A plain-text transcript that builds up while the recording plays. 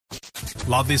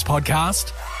Love this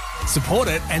podcast? Support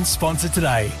it and sponsor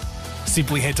today.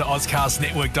 Simply head to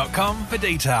ozcastnetwork.com for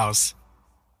details.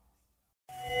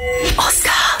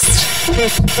 Ozcast.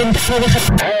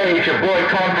 Hey, it's your boy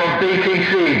Con from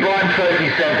BTC, Blind Trophy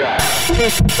Centre.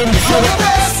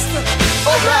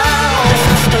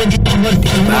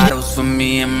 Bottles for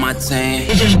me and my team.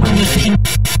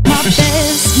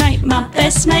 My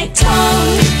best mate,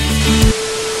 Tom.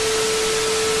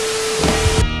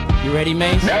 You ready,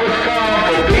 Mace? Now it's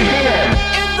time for BTM.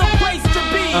 In the place to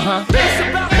be. It's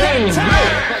about that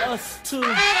time for us to.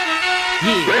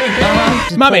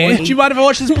 Yeah. Mummy, do you mind if I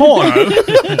watch this porn? Would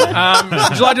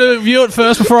you like to view it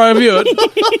first before I view it?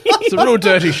 It's a real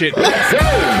dirty shit.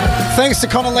 Thanks to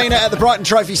Connellina at the Brighton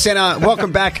Trophy Centre.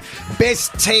 Welcome back.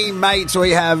 Best teammates.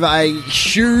 We have a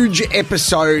huge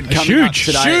episode coming up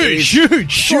today.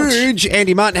 Huge.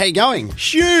 Andy Martin, how you going?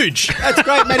 Huge. That's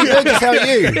great, Matty Burgess. How are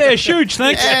you? Yeah, huge,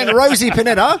 thanks. And Rosie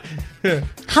Panetta.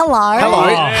 Hello. Hello.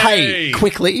 Hey. Hey,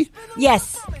 quickly,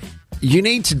 Yes. you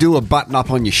need to do a button up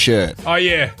on your shirt. Oh,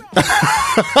 yeah.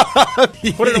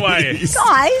 Put it away.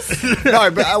 Guys,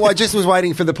 No, but I just was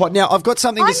waiting for the pot. Now, I've got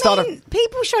something to start off.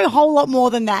 people show a whole lot more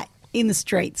than that in the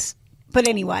streets. But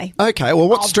anyway. Okay, well,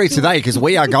 what streets are they? Because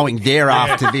we are going there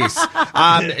after this.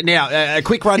 Now, a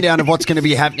quick rundown of what's going to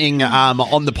be happening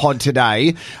on the pod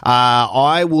today.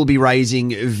 I will be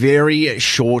raising very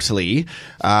shortly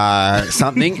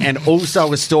something and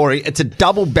also a story. It's a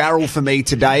double barrel for me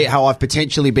today, how I've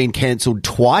potentially been cancelled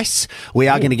twice. We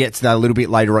are going to get to that a little bit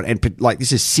later on. And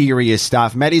this is serious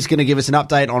stuff. Maddie's going to give us an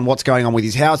update on what's going on with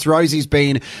his house. Rosie's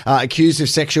been accused of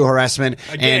sexual harassment.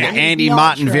 Again. And Andy Not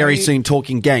Martin true. very soon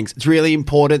talking gangs. It's really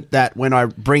important that when I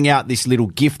bring out this little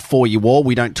gift for you all,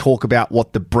 we don't talk about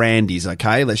what the brand is,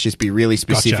 okay? Let's just be really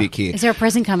specific here. Is there a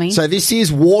present coming? So this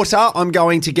is water I'm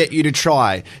going to get you to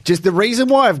try. Just the reason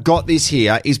why I've got this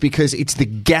here is because it's the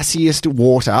gassiest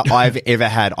water I've ever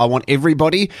had. I want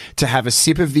everybody to have a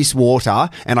sip of this water,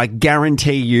 and I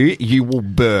guarantee you will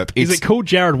burp. Is it called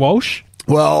Jarrod Walsh?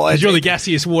 Well, Because you're the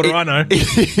gassiest water I know.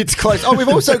 It's close. Oh, we've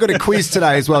also got a quiz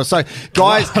today as well. So,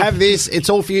 guys, have this. It's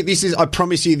all for you. This is, I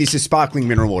promise you, this is sparkling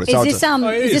mineral water. So is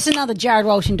this another Jarrod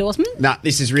Walsh endorsement? Nah,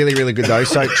 this is really, really good though.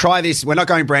 So try this. We're not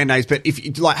going brand names, but if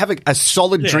you have a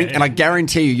solid drink, and I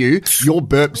guarantee you, your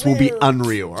burps will be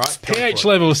unreal. All right? pH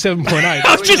level is 7.8.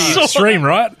 That's just extreme,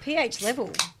 right? pH level.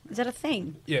 Is that a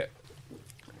thing? Yeah.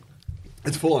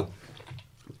 It's full on.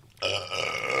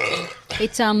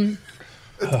 It's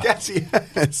Gassy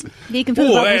ass. you can feel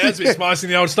the Oh, bubbles. that's a bit spicy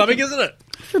in the old stomach, isn't it?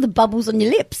 Feel the bubbles on your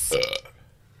lips.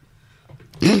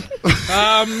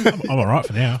 I'm all right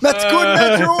for now. That's good.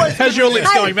 That's always How's your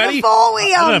lips going, Matty? Before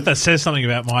we I don't know if that says something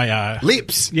about my...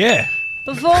 lips. Yeah.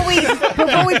 Before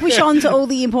we push on to all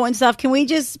the important stuff, can we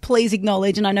just please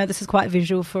acknowledge? And I know this is quite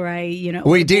visual for a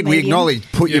We did. We medium.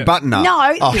 acknowledged. Put your button up.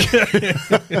 No,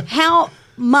 Oh. how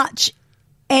much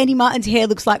Andy Martin's hair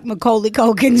looks like Macaulay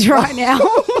Culkin's right now.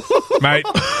 Mate.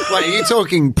 Wait, are you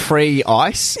talking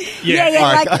pre-ice? Yeah, Are you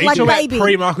like talking baby. about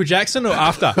pre-Michael Jackson or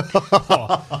after?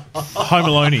 Home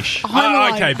Alone-ish. Home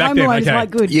Alone. okay, back Home then, Alone is okay.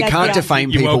 quite good. You That's can't right. defame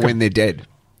You're people welcome. when they're dead.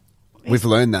 We've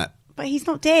learned that. But he's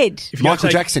not dead. If you're Michael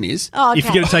gonna take- Jackson is. Oh, okay. If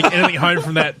you're going to take anything home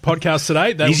from that podcast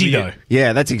today, that Easy, will be though. it.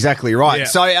 Yeah, that's exactly right. Yeah.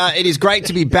 So it is great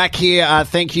to be back here.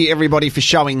 Thank you, everybody, for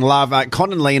showing love.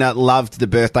 Con and Lena loved the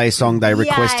birthday song. They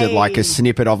requested Yay. like a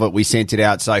snippet of it. We sent it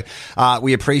out. So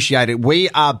we appreciate it. We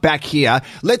are back here.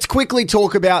 Let's quickly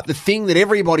talk about the thing that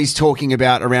everybody's talking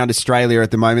about around Australia at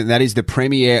the moment. And that is the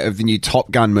premiere of the new Top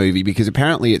Gun movie, because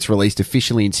apparently it's released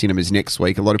officially in cinemas next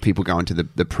week. A lot of people going to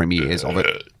the premieres of it.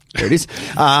 There it is.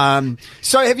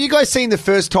 So have you guys seen the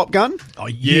first Top Gun? Oh,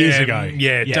 years Yeah, ago.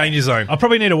 yeah, Danger Zone. I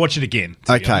probably need to watch it again.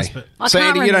 To be Okay. honest, but I So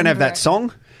can't Andy, you don't have remember that it.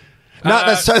 song? No,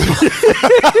 that's so...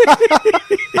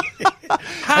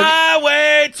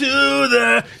 Highway to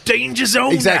the danger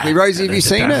zone. Exactly. Rosie, have you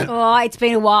seen it? Oh, it's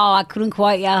been a while. I couldn't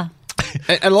quite,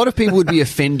 A lot of people would be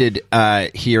offended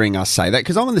hearing us say that,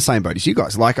 because I'm in the same boat as you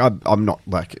guys. Like, I'm not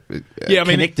like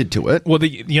connected to it. Well,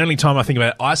 the only time I think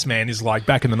about Iceman is like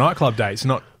back in the nightclub days,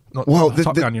 not Well,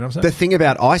 Top Gun. You know what I'm the saying? thing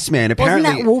about Iceman, Wasn't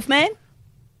apparently, that Wolfman?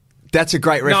 that's a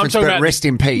great reference. talking But about rest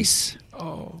in peace.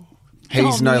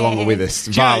 He's no man. longer with us.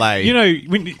 Do you know- Valet. You know,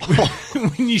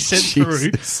 when you sent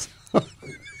through... Jesus.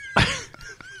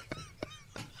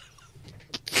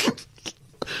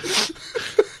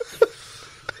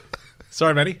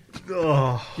 Sorry, Matty.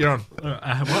 Oh, You're on.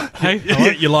 what?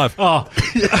 Hey? You're live. Oh,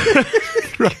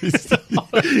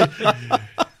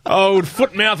 Old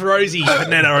foot mouth Rosie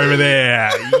Panetta over there.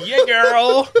 Yeah,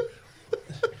 girl.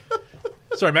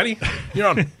 Sorry, Matty. You're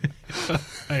on.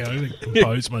 hey, I need to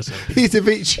compose myself. He's a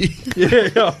bit cheap. Yeah.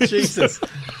 Oh, Jesus.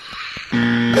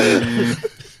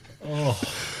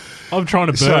 I'm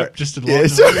trying to burp just to Yeah, lighten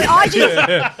so- it.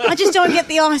 I just don't get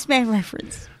the Iceman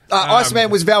reference. Iceman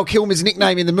was Val Kilmer's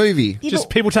nickname in the movie. Just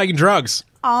people taking drugs.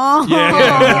 Oh,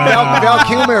 Val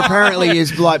Kilmer apparently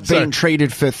is like being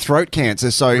treated for throat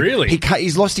cancer, so Really?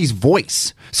 he's lost his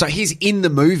voice. So he's in the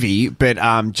movie, but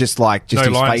just No his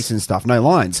lines. face and stuff, no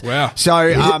lines. Wow. So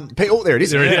there it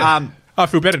is. There it is. I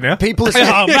feel better now. People are saying,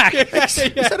 I'm back. is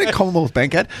that a Commonwealth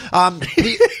Bank ad?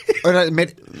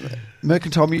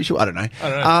 Mercantile Mutual? I don't know.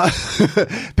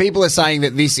 People are saying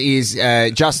that this is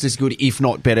just as good, if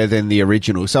not better, than the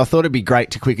original. So I thought it'd be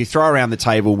great to quickly throw around the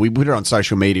table. We put it on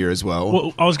social media as well.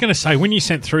 Well, I was going to say, when you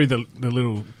sent through the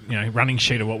little running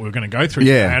sheet of what we were going to go through,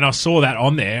 Yeah. and I saw that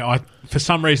on there, for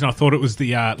some reason I thought it was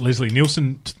the Leslie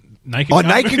Nielsen Naked Oh, Gun.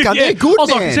 Naked Gun, Yeah. they're good, I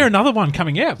was like, man. is there another one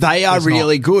coming out? They are There's not.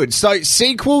 really good. So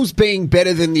sequels being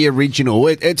better than the original,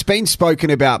 it's been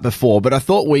spoken about before, but I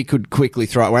thought we could quickly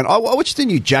throw it around. I watched the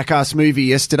new Jackass movie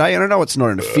yesterday, and I know it's not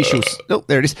an official.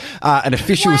 There it is, an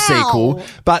official Wow. sequel,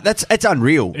 but it's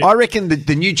unreal. I reckon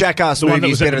the new Jackass The one that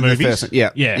movie is was at better the than the movies? first one. Yeah,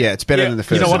 Yeah. it's better than the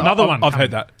first You know what? one. Another one. I've coming.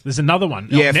 heard that. There's another one.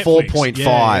 on Yeah, Netflix. 4.5.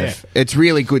 Yeah. It's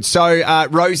really good. So,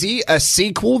 Rosie, a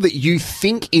sequel that you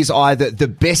think is either the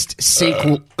best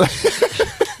sequel.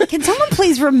 can someone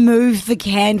please remove the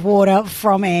canned water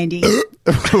from Andy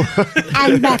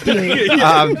and Matthew?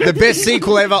 The best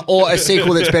sequel ever, or a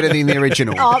sequel that's better than the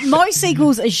original? Most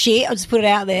sequels are shit. I'll just put it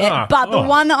out there. But the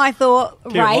one that I thought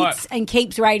rates and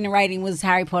keeps rating and rating was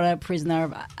Harry Potter: Prisoner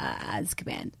of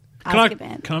Azkaban. Can I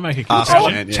make a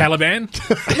Azkaban, yeah.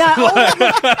 Taliban? No,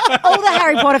 all the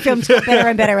Harry Potter films got better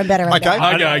and better and better. And Okay.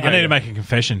 better. I need to make a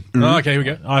confession. Oh, okay, here we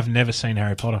go. I've never seen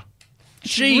Harry Potter.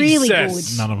 Really good.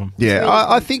 Jesus. None of them. Yeah,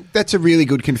 I think that's a really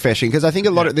good confession because I think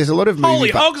there's a lot of Holy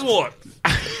movie Hogswort!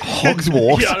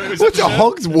 Hogswort. Yeah, What's a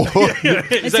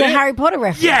Hogswort? It's a Harry Potter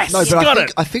reference. Yes, No, but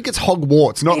got I think it's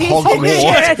Hogwarts, not It is Hogwarts.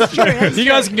 Yeah, that's true. it. You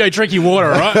guys can go drink your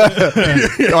water, all right?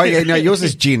 Oh yeah, no, yours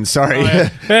is gin. Sorry. Yeah,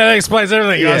 that explains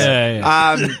everything, guys.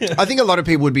 I think a lot of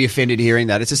people would be offended hearing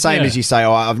that. It's the same Yeah. as you say,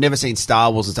 "Oh, I've never seen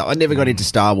Star Wars and stuff." I never got into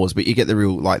Star Wars, but you get the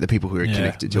real the people who are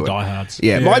connected to the it. diehards.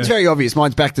 Yeah, mine's very obvious.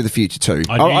 Mine's Back to the Future too.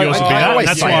 I knew yours would be that. always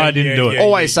That's say why it. I didn't do it.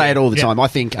 Always say it all the time. I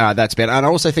think that's better, and I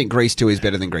also think Grease 2 is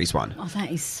better than Grease 1. Oh,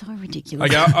 that is so ridiculous.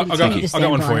 Okay, I got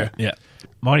one for you. Yeah.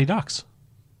 Mighty Ducks.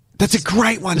 That's a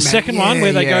great one. The second one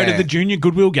where they go to the Junior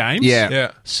Goodwill Games. Yeah.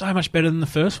 Yeah. So much better than the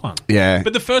first one. Yeah.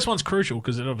 But the first one's crucial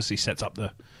because it obviously sets up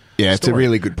the. Yeah, it's a story.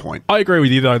 really good point. I agree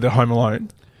with you, though, the Home Alone.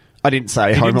 I didn't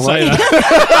say Home Didn't say Alone.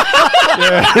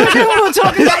 that. We were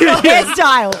talking about your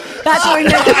hairstyle. That's what we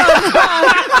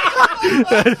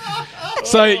know.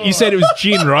 So you said it was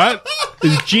gin, right? It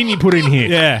was gin you put in here.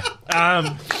 Yeah. No.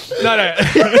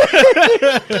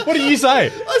 What did you say?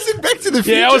 I said Back to the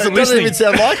Future. Yeah, I wasn't It doesn't listening. even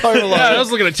sound like Home Alone. Yeah, I was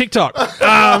looking at TikTok.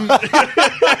 I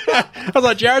was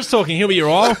like, Jarrod's talking. He'll be your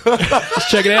while. Let's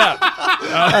check it out.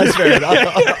 That's fair enough.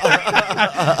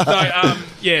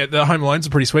 Yeah, the Home Alone's are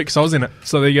pretty sweet because I was in it.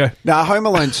 So there you go. No, Home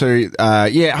Alone 2,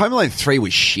 Home Alone 3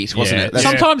 was shit, wasn't it? That's-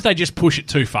 Sometimes they just push it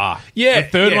too far. Yeah, The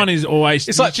third yeah. one is always.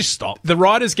 It's like just stop. The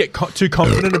writers get too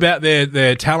confident about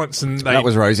their talents, and they, That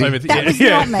was Rosie. That was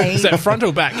not me. Is that front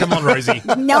or back? Come on, Rosie.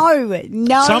 No.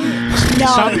 Some-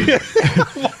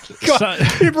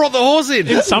 You brought the horse in.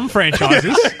 In some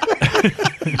franchises.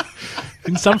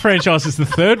 In some franchises, the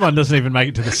third one doesn't even make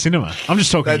it to the cinema. I'm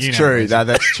just talking. That's true. No,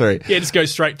 that's true. Yeah, just go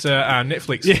straight to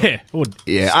Netflix. Yeah. Or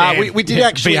Yeah, Stan. we did Yeah,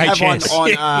 actually have one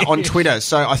VHS. on Twitter.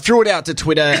 So I threw it out to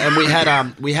Twitter, and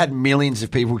we had millions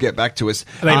of people get back to us.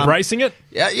 Are they embracing it?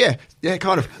 Yeah,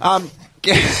 kind of.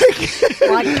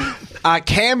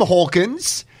 Cam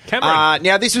Hawkins. Cameron.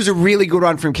 Now, this was a really good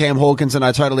one from Cam Hawkins, and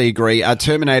I totally agree.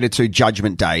 Terminator 2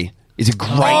 Judgment Day is a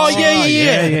great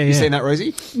yeah. You seen that,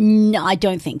 Rosie? No, I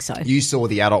don't think so. You saw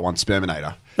the adult one,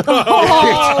 Sperminator.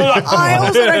 I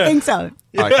also don't think so.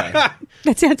 Okay.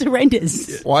 That sounds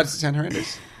horrendous. Why does it sound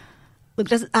horrendous? Look,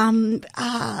 because Andy,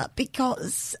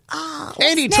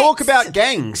 what's talk next? about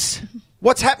gangs.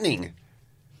 What's happening?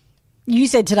 You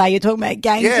said today you're talking about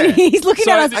gangs. Yeah. He's looking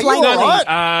at us are you blankly. all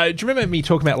right? Do you remember me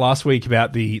talking about last week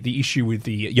about the issue with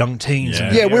the young teens? Yeah.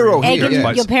 and Yeah, we're all here. Egg in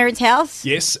Yeah. your parents' house?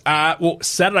 Yes. Well,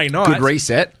 Saturday night, Good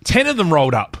reset. 10 of them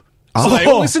rolled up. So they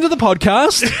all listened to the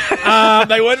podcast.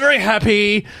 They weren't very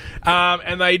happy,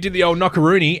 and they did the old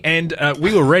knockaroony, and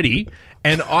we were ready.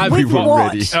 And I With were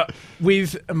what? ready.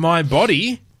 With my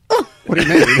body. What do you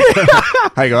mean?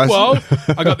 Hey, guys. Well,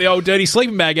 I got the old dirty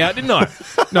sleeping bag out, didn't I?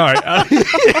 No.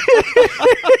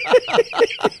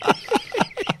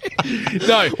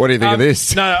 No. What do you think of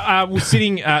this? No, we're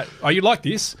sitting. Oh, you like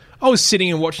this? I was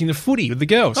sitting and watching the footy with the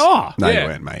girls. Oh. No, you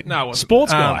weren't, mate. No, I wasn't.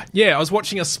 Sports guy. Yeah, I was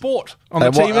watching a sport on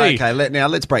the TV. Okay, now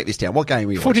let's break this down. What game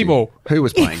were you Footy watching? ball. Who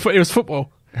was playing? It was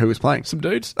football. Who was playing? Some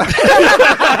dudes. We're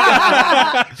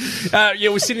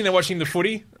sitting there watching the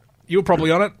footy. You were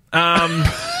probably on it.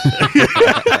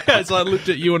 So I looked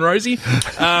at you and Rosie.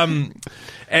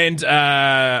 And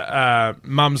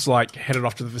Mum's like headed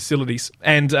off to the facilities,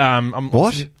 and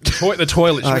What? the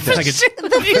toilet. She Okay. take it.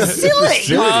 The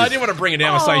facility. I didn't want to bring it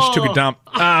down. I was saying she took a dump.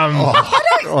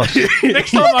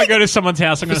 Next time I go to someone's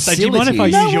house, I'm going to say, do you mind if I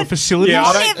Facilities. use your facility?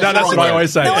 Yeah, no, that's what I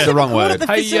always say. It's the wrong word. The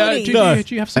Hey, facility.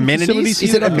 do you have some Amenities? facilities?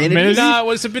 Is it amenities? No,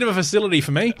 well, it's a bit of a facility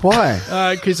for me. Why?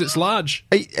 Because it's large.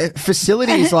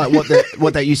 Facility is like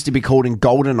what they used to be called in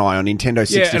GoldenEye on Nintendo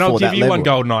 64. Yeah, and I'll give that you level. one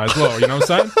golden eye as well. You know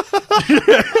what I'm saying?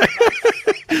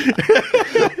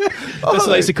 That's what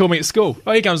they used to call me at school.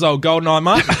 Oh, here comes old golden eye,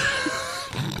 mate.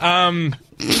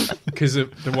 Because the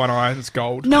one eye is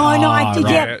gold. No, I did.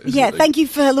 right. Yeah. Thank you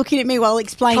for looking at me while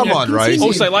explaining. Come it. on, Rosie. Continue.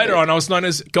 Also, later on, I was known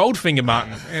as Goldfinger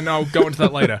Martin, and I'll go into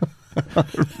that later.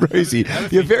 Rosie,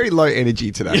 you're very low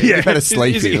energy today. You've had a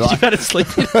sleep here. You've had a sleep.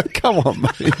 Come on,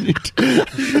 mate.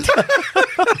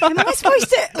 Am I supposed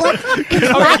to keep looking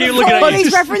at follow you.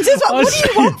 these references? What do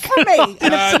you want from me?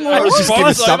 I was just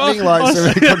giving something like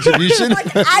some contribution.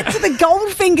 Like add to the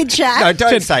Goldfinger chat. No,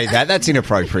 don't say that. That's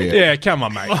inappropriate. Yeah, come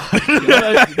on, mate.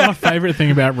 My favourite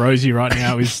thing about Rosie right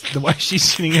now is the way she's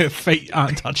sitting. Her feet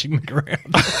aren't touching the ground.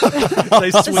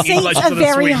 They The swinging seats like are sort of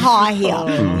very swing. high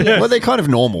here. Well, they're kind of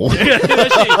normal.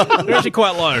 They're actually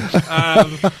quite low.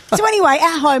 So anyway,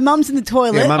 at home, Mum's in the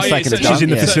toilet. Yeah, Mum's taking a dump. She's in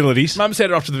the Yeah. facilities. Mum's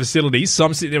headed off to the facilities, so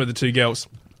I'm sitting there with the two girls,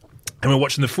 and we're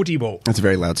watching the footy ball. That's a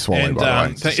very loud swallow, And by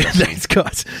the way. thanks,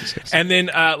 guys. And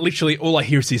then literally all I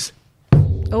hear is this.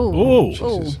 Oh,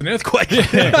 An earthquake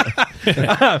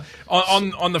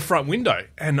on the front window,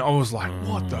 and I was like,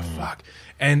 "What the fuck?"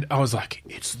 And I was like,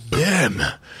 "It's them!"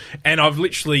 And I've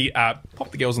literally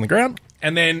popped the girls on the ground,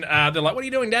 and then they're like, "What are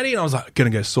you doing, Daddy?" And I was like, "Gonna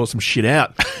go sort some shit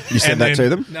out." You said And that to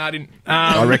them? No, I didn't.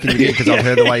 I reckon you did because I've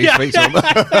heard the way you speak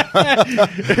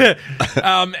to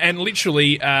them. And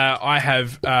literally, I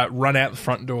have run out the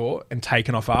front door and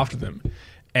taken off after them,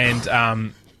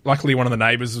 and luckily one of the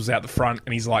neighbours was out the front,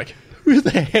 and he's like, who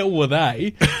the hell were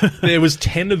they? There was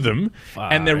 10 of them,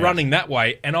 and they're running that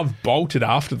way, and I've bolted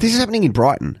after them. This is happening in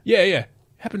Brighton. Yeah.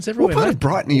 Happens everywhere, What part mate. of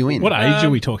Brighton are you in? What age are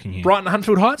we talking here? Brighton,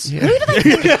 Huntfield Heights? who do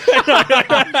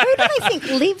they think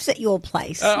lives at your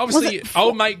place? Obviously, Was it-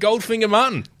 old mate Goldfinger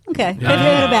Martin. Okay, they've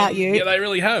heard about you. Yeah, they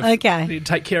really have. Okay. They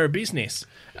take care of business.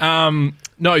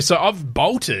 No, so I've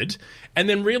bolted and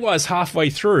then realised halfway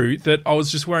through that I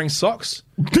was just wearing socks.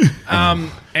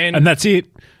 And that's it.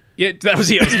 Yeah, that was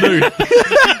it. It was mood.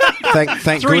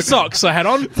 Thank Three good- socks I had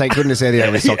on. Thank goodness they're the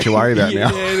only socks you worry about now.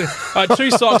 Yeah, I had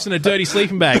 2 socks and a dirty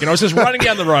sleeping bag, and I was just running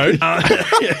down the road.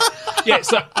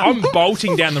 So I'm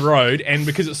bolting down the road, and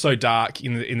because it's so dark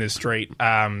in the street,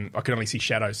 I can only see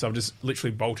shadows. So I've just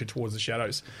literally bolted towards the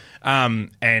shadows,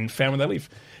 and found where they live.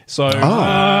 So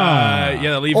yeah,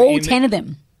 they live All in 10 of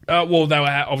them. Well, they were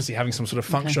obviously having some sort of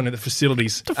function at the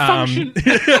facilities. Function.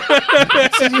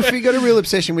 So you've got a real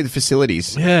obsession with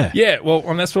facilities. Yeah. Yeah, well,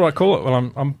 and that's what I call it. Well,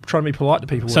 I'm trying to be polite to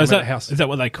people when So I'm is at that, the house. is that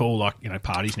what they call, like,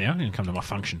 parties now? You can come to my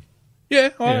function. Yeah,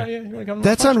 Yeah. You want to come?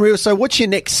 That's unreal. So what's your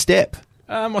next step?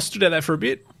 I stood out there for a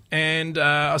bit, and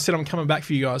I said I'm coming back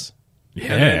for you guys.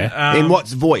 Yeah. And then, In what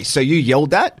voice? So you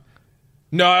yelled that?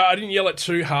 No, I didn't yell it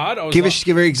too hard. I was Give like,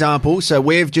 an example. So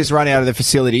we've just run out of the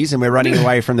facilities and we're running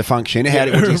away from the function. What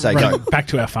did you say? Go. Back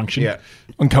to our function. Yeah.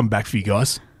 I'm coming back for you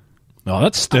guys. Oh,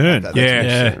 that's stern. That's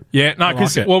Yeah. awesome. No,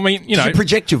 because it. well, I mean, you know, Did you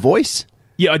project your voice?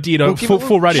 yeah, I did. give Full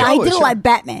it- radio. No, he it, did it show like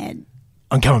Batman.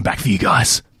 I'm coming back for you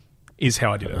guys. Is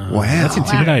how I did it. Wow. That's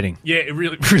intimidating. Yeah, it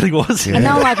really was. And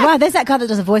they were like, wow, there's that guy that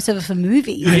does a voiceover for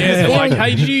movies. Yeah, they're Very- like,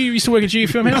 hey, did you used to work at G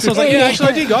Film House? I was like, yeah, actually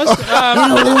I did,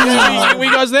 guys. Were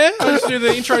you guys there? I just do the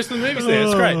intros to the movies there.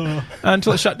 It's great.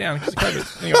 Until it shut down because of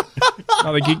COVID. Anyway,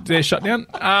 another gig there shut down.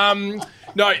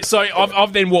 No, so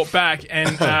I've then walked back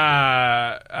and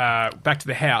back to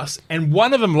the house, and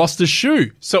one of them lost a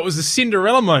shoe. So it was a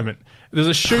Cinderella moment. There's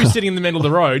a shoe sitting in the middle of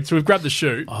the road, so we've grabbed the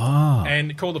shoe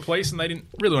and called the police, and they didn't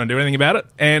really want to do anything about it.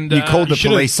 And You called the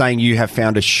should've police saying you have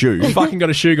found a shoe. fucking got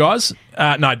a shoe, guys.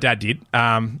 No, Dad did,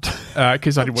 because I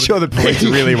didn't want Sure, to. the police are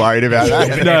really worried about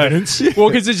that. No, well,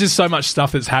 because there's just so much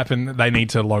stuff that's happened that they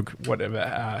need to log whatever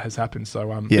has happened. So,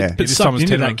 Yeah. but It this time sucked was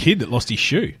into 10 that kid that lost his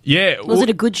shoe. Yeah, Was it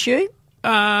a good shoe?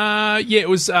 yeah, it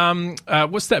was.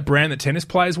 What's that brand that tennis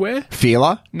players wear?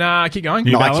 Feeler? Nah, keep going.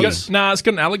 New Nike. Balance? Nah, it's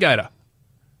got an alligator.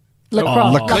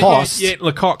 Lacrosse. Lacoste. Yeah,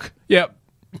 Lecoq. Yep.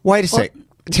 Wait a sec.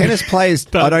 Tennis players,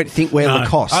 I don't think wear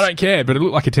Lacoste. I don't care, but it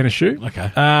looked like a tennis shoe.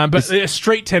 Okay. But a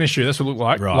street tennis shoe, that's what it looked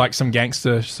like. Right. Like some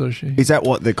gangster sort of shoe. Is that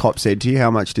what the cop said to you?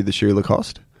 How much did the shoe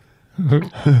cost?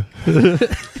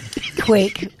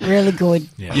 Quick, really good.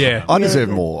 Yeah. I deserve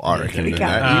more, I reckon, than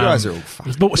that. You guys are all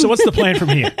fucked. So what's the plan from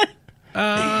here?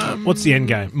 What's the end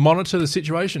game? Monitor the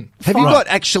situation. Have you got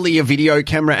actually a video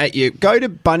camera at you? Go to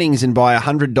Bunnings and buy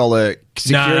 $100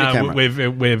 security camera.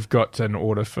 We've got an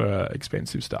order for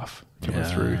expensive stuff coming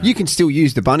through. You can still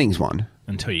use the Bunnings one.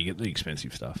 Until you get the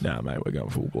expensive stuff. Nah, mate, we're going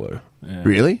full blue. Yeah.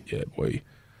 Really? Yeah, boy.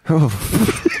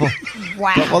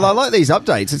 Wow. Well, I like these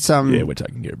updates. It's Yeah, we're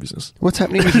taking care of business. What's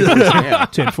happening with your voice now?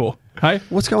 10-4. Hey?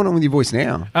 What's going on with your voice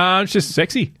now? It's just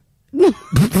sexy.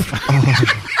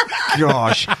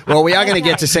 Gosh. Well, we are going to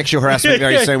get to sexual harassment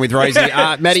very soon with Rosie.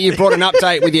 Maddie, you brought an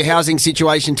update with your housing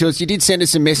situation to us. You did send us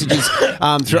some messages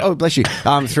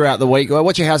throughout the week.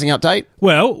 What's your housing update?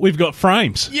 Well, we've got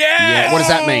frames. Yeah! What does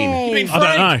that mean? I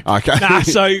don't know. Okay.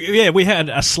 So, we had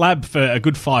a slab for a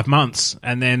good 5 months,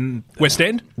 and then... West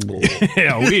End?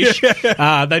 I wish.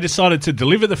 They decided to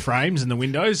deliver the frames and the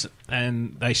windows,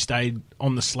 and they stayed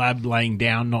on the slab laying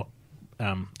down, not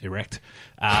erect.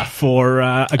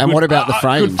 And what about the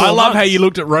frames? I love how you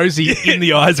looked at Rosie in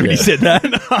the eyes when you said that.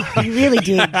 You really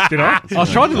did. Did I? I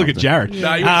was trying to look at Jarrod.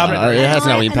 No, it has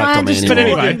no impact on me But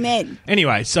anymore.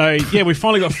 anyway, so we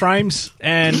finally got frames,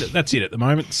 and that's it at the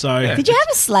moment. So Did you have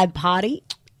a slab party?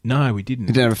 No, we didn't.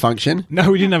 You didn't have a function?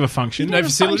 No, we didn't have a function. No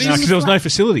facilities? No, because there was no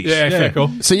facilities. Yeah, fair call.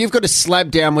 So you've got a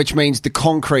slab down, which means the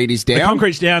concrete is down? The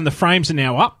concrete's down, the frames are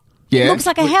now up. Yeah. It looks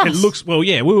like a house. It looks,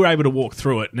 we were able to walk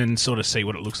through it and then sort of see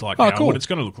what it looks like now, cool. what it's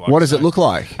going to look like. What does it look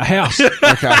like? A house.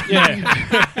 Okay.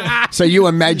 Yeah. So you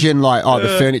imagine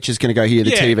the furniture's going to go here,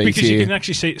 the TV's because here. you can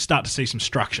actually start to see some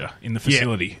structure in the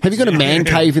facility. Have you got a man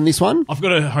cave in this one? I've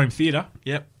got a home theatre,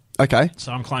 yep. Okay.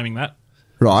 So I'm claiming that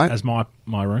Right. as my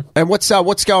room. And what's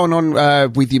going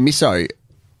on with your misso?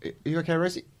 Are you okay,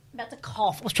 Rosie? About to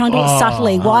cough. I was trying to do it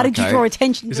subtly. Why did you okay. draw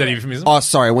attention Is to that it? euphemism? Oh,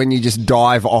 sorry. When you just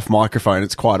dive off microphone,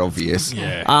 it's quite obvious.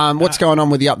 Yeah. What's going on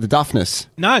with the up the duffness?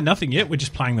 No, nothing yet. We're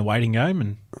just playing the waiting game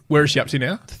and Where is she up to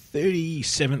now?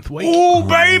 37th week. Oh,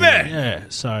 baby! Yeah,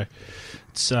 so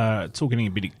it's all getting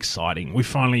a bit exciting. We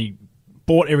finally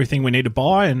bought everything we need to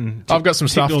buy, and I've got some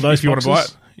ticked stuff all those if you want to buy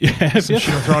boxes. it. Yeah, Some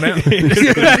shit I'm throwing out.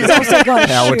 He's also got a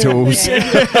Power shoe. tools.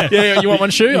 Yeah, you want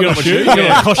one shoe? You got a shoe? You got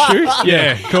a cost shoe?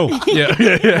 Yeah, cool. Yeah.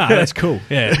 Nah, that's cool.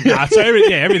 Yeah. So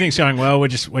everything's going well. We're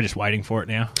just waiting for it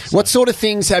now. So. What sort of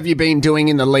things have you been doing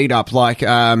in the lead up? Like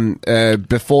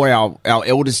before our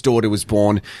eldest daughter was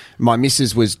born, my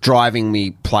missus was driving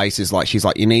me places. Like she's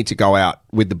like, you need to go out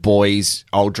with the boys.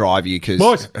 I'll drive you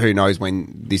because who knows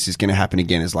when this is going to happen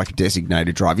again as like a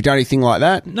designated driver. You done anything like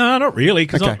that? No, not really,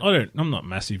 because Okay. I'm not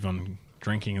massive on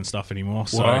drinking and stuff anymore.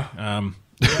 So, Why?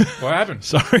 What happened?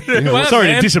 sorry, What sorry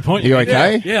happened, to disappoint you. You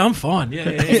okay? Yeah, I'm fine. Yeah.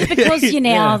 Is it because you're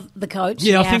now the coach?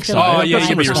 Yeah, You I have think to so. look I've yeah, got some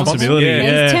you'll be responsibility.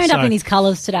 responsible. Yeah, He's turned up so- in his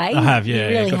colours today. I have. You Yeah,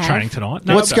 really got have. training tonight.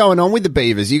 No, What's going on with the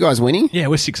Beavers? You guys winning? Yeah,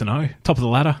 we're 6-0, top of the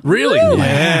ladder. Really?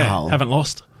 Wow. Haven't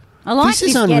lost. I like This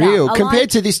is get-up. unreal I compared like-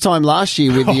 to this time last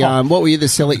year with the what were you, the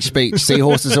Select Speech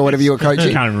Seahorses or whatever you were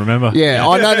coaching? Can't even remember. Yeah,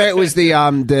 I know that it was the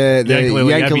Yankalilla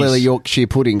Yankalilla Yabbies. Yorkshire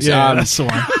puddings. Yeah, that's the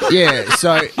one. Yeah,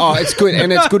 so it's good,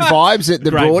 and it's good vibes at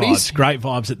the Broadies. Great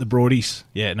vibes at the Broadies.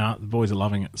 Yeah, no, the boys are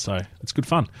loving it, so it's good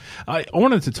fun. I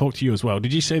wanted to talk to you as well.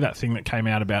 Did you see that thing that came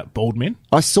out about bald men?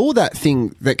 I saw that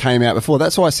thing that came out before.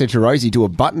 That's why I said to Rosie, do a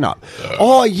button up.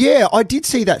 Oh yeah, I did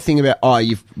see that thing about.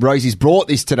 Rosie's brought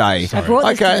this today. I brought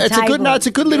this to the it's a good. table. No, it's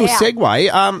a good little Yeah.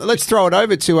 segue. Let's throw it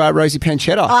over to Rosie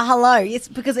Pancetta. Oh, hello. It's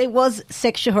because it was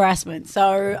sexual harassment.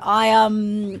 So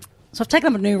I've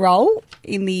taken up a new role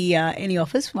in the Any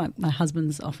office, my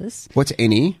husband's office. What's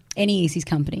Any? Any is his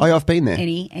company. Oh, I've been there.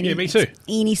 Any, Yeah, me too.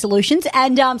 Any Solutions.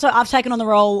 And so I've taken on the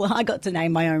role, I got to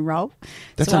name my own role.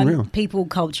 That's so unreal. I'm People,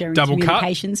 Culture and Double cut.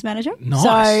 Communications Manager. Nice.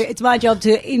 So it's my job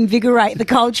to invigorate the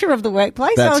culture of the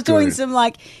workplace. So I That's was doing good. some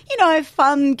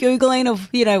fun Googling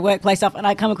of, workplace stuff. And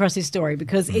I come across this story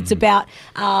because it's about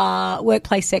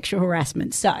workplace sexual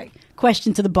harassment. So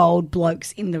question to the bold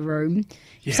blokes in the room.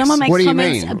 If someone makes What do you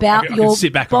comments mean? about I can your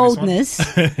sit back on this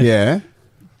one. boldness, Yeah.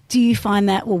 do you find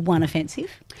that, one,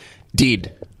 offensive?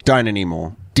 Did. Don't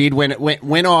anymore. Did when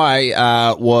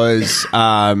I was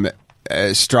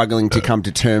struggling to come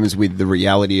to terms with the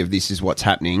reality of this is what's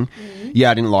happening. Mm-hmm.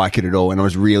 Yeah, I didn't like it at all, and I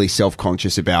was really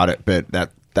self-conscious about it. But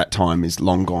that time is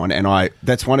long gone, and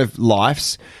that's one of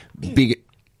life's big.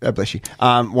 Bless you.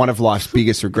 One of life's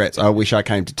biggest regrets. I wish I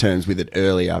came to terms with it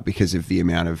earlier because of the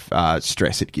amount of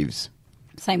stress it gives.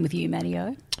 Same with you,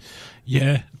 Mattio.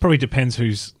 Yeah, it probably depends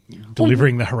who's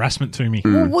delivering the harassment to me.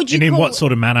 Well, would you and in call what it-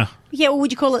 sort of manner? Yeah, well,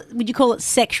 would you call it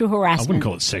sexual I harassment? wouldn't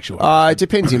call it sexual. It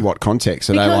depends in what context.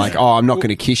 Are they Because- like, I'm not going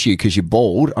to kiss you because you're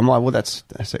bald? I'm like, well, that's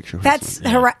sexual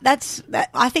harassment.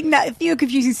 I think that if you're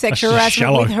confusing sexual just harassment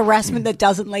shallow. with harassment that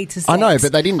doesn't lead to sex. I know,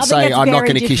 but they didn't I think say, that's I'm not very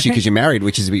going to kiss you different. because you're married,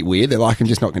 which is a bit weird. They're like, I'm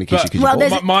just not going to kiss you because Well, you're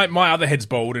there's- bald. My other head's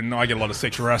bald, and I get a lot of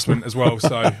sexual harassment as well.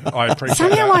 So I appreciate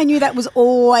Somehow that. I knew that was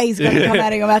always going to come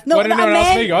out of your mouth. No, Why didn't a anyone ask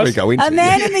man- me, guys? We go into A it.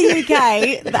 man in the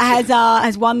UK that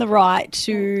has won the right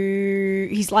to.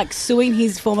 He's like suing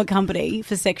his former company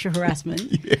for sexual harassment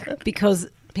because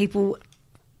people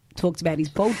talked about his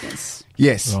baldness.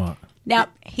 Yes. Right. Now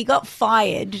he got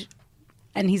fired,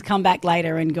 and he's come back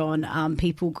later and gone.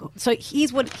 People. So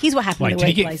here's what happened Wait, in the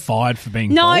did he workplace. get fired for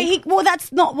being No, bald?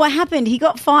 that's not what happened. He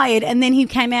got fired, and then he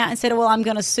came out and said, "Well, I'm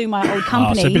going to sue my old Oh,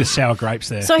 company." so a bit of sour grapes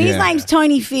there. So his Yeah. name's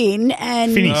Tony Finn,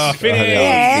 and Finny. yeah,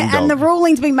 Ding and the dong.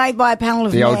 ruling's been made by a panel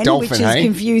of The old men, dolphin, which is eh?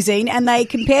 confusing. And they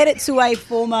compared it to a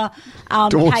former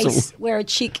Dorsal. case where a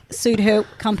chick sued her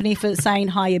company for saying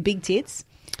 "Hi, your big tits."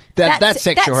 That's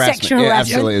sexual harassment. Yeah,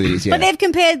 absolutely it is, yeah. But they've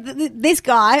compared this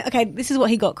guy. Okay, this is what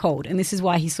he got called, and this is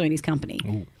why he's suing his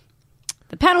company.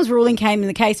 The panel's ruling came in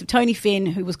the case of Tony Finn,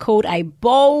 who was called a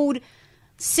bold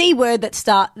C word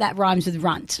that rhymes with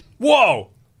runt. Whoa!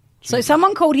 So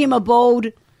someone called him a bold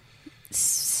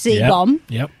C bomb.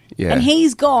 Yep. Yeah. And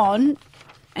he's gone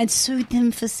and sued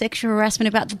them for sexual harassment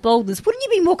about the boldness. Wouldn't you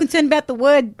be more concerned about the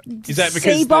word Is that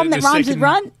because C-bomb the that rhymes with second-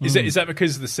 run? Is that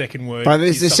because the second word? But the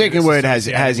is something second that's word has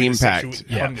associated with a impact.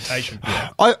 sexual connotation?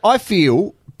 I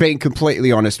feel, being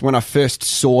completely honest, when I first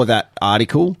saw that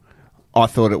article, I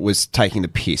thought it was taking the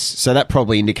piss. So that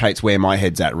probably indicates where my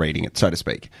head's at reading it, so to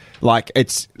speak. Like,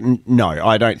 no,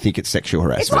 I don't think it's sexual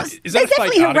harassment. Is that There's a fake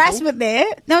definitely article? harassment there.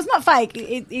 No, it's not fake.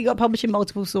 It got published in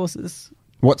multiple sources.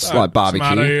 What's like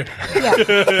barbecue? Tomato,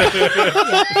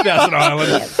 Yeah. Thousand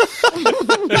Island.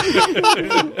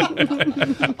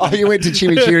 Oh, you went to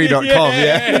chimichurri.com,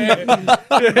 yeah?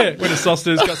 Went to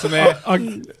Soster's, got some there. I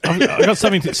got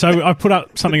something. So I put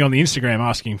up something on the Instagram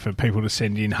asking for people to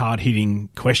send in hard-hitting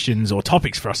questions or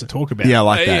topics for us to talk about. Yeah, I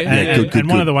like that. Yeah, Yeah, yeah, good. And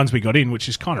one of the ones we got in, which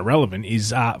is kind of relevant,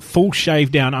 is full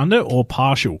shave down under or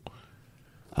partial.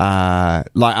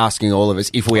 Like asking all of us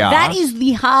if we are. That is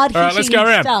the hard All right, let's go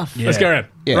around. stuff. Yeah. Let's go around.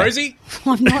 Yeah. Rosie?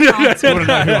 I'm not asking. Want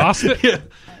to know who asked it?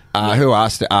 Who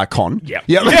asked? Con. Yep.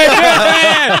 Yep.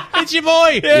 Yeah, it's your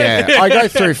boy. Yeah, I go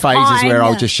through phases where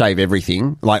I'll Fine. just shave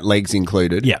everything, like legs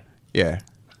included. Yeah. Yeah.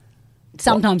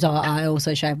 Sometimes I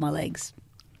also shave my legs.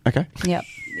 Okay. Yep.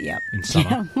 In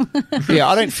summer. Yeah,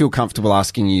 I don't feel comfortable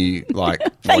asking you like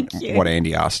Thank you. what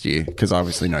Andy asked you because I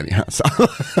obviously know the answer.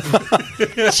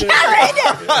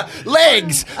 Jarrod!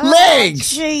 Legs.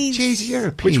 Jeez. Jeez, you're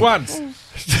a pig. Which ones?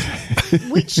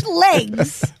 Which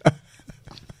legs?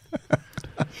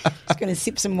 Just going to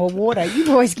sip some more water. You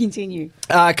boys continue.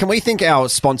 Can we thank our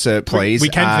sponsor, please? We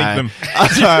can thank them.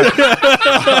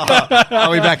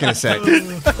 I'll be back in a sec.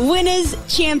 Winners,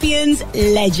 champions,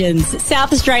 legends.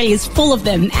 South Australia's full of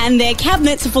them, and their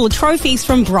cabinets are full of trophies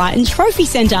from Brighton Trophy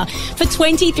Centre. For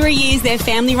 23 years, their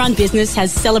family-run business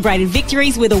has celebrated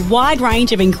victories with a wide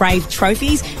range of engraved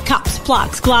trophies, cups,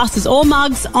 plaques, glasses or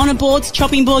mugs, honour boards,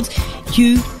 chopping boards,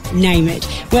 you name it.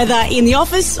 Whether in the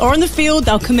office or in the field,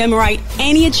 they'll commemorate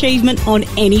any achievement on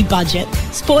any budget.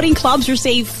 Sporting clubs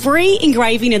receive free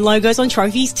engraving and logos on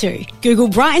trophies too. Google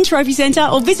Brighton Trophy Centre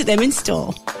or visit them in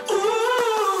store.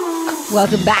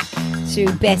 Welcome back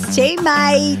to Best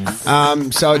Teammates.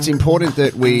 So it's important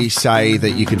that we say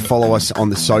that you can follow us on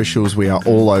the socials. We are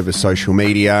all over social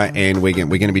media, and we're going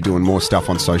to be doing more stuff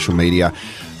on social media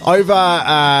over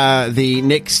the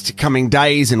next coming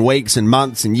days and weeks and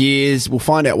months and years. We'll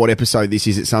find out what episode this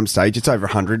is at some stage. It's over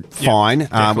 100. Fine.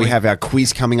 We have our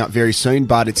quiz coming up very soon,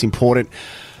 but it's important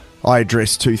I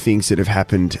address two things that have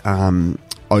happened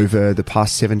over the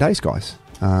past 7 days, guys.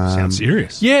 Sounds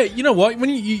serious. Yeah, you know what?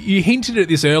 When you hinted at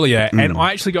this earlier, and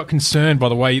I actually got concerned by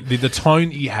the way the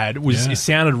tone you had was it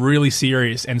sounded really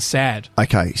serious and sad.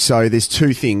 Okay, so there's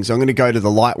two things. I'm going to go to the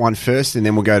light one first, and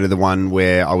then we'll go to the one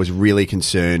where I was really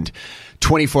concerned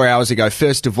 24 hours ago.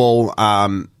 First of all,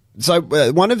 one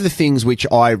of the things which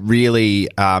I really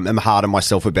am hard on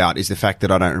myself about is the fact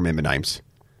that I don't remember names.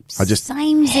 I just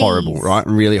Samesies. horrible, right?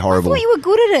 Really I horrible. thought you were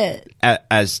good at it.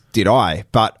 As did I,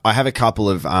 but I have a couple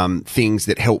of things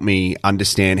that help me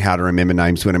understand how to remember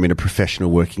names when I'm in a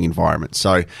professional working environment.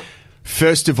 So,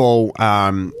 first of all,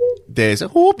 there's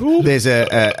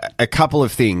a couple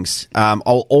of things.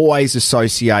 I'll always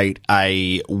associate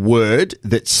a word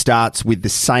that starts with the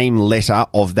same letter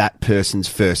of that person's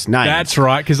first name. That's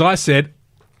right, because I said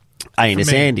Anus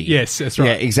For me. Andy. Yes, that's right.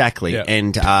 Yeah, exactly. Yeah.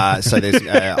 And so there's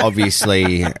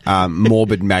obviously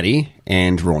Morbid Maddie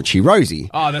and Raunchy Rosie.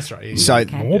 Oh, that's right. Yeah, So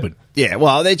Morbid. yeah,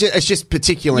 well, it's just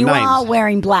particular You names. are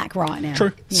wearing black right now.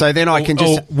 True. So then I can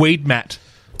just Weed Matt.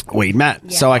 Weed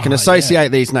Matt. So I can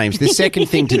associate these names. The second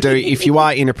thing to do, if you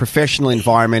are in a professional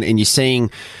environment and you're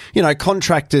seeing,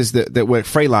 contractors that work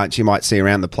freelance, you might see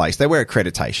around the place, they wear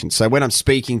accreditation. So when I'm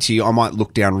speaking to you, I might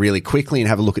look down really quickly and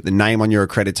have a look at the name on your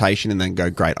accreditation and then go,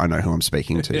 great, I know who I'm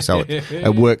speaking to. So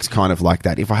it works kind of like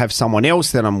that. If I have someone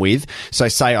else that I'm with, so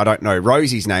say I don't know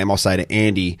Rosie's name, I'll say to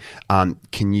Andy,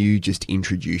 can you just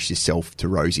introduce yourself to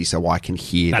Rosie so I can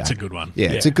hear That's that? a good one.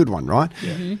 Yeah, it's a good one, right?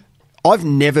 Mm-hmm. I've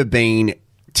never been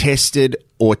tested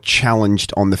or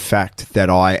challenged on the fact that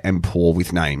I am poor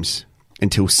with names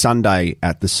until Sunday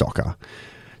at the soccer.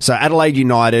 So Adelaide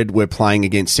United were playing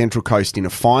against Central Coast in a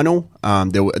final.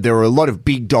 There were a lot of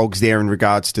big dogs there in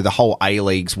regards to the whole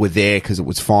A-Leagues were there because it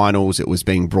was finals. It was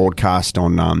being broadcast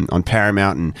on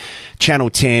Paramount and Channel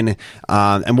 10.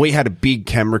 And we had a big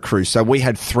camera crew. So we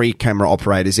had 3 camera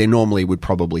operators. There normally would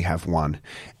probably have 1.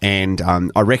 And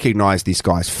I recognised this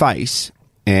guy's face,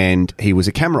 and he was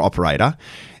a camera operator.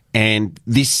 And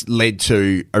this led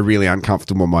to a really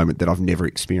uncomfortable moment that I've never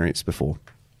experienced before.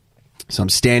 So I'm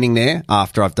standing there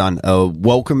after I've done a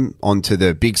welcome onto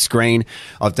the big screen.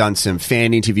 I've done some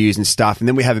fan interviews and stuff. And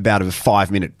then we have about a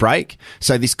 5-minute break.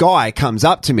 So this guy comes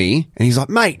up to me and he's like,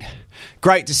 mate,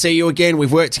 great to see you again.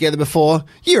 We've worked together before.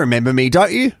 You remember me,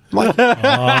 don't you? I'm like,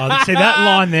 See, that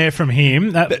line there from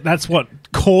him, that's what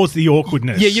caused the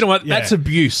awkwardness. Yeah, you know what? That's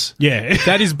abuse. Yeah.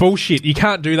 That is bullshit. You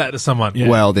can't do that to someone. Yeah.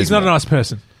 well, He's not a nice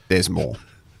person. There's more.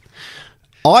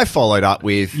 I followed up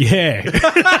with, Yeah.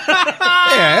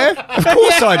 yeah, of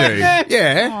course I do.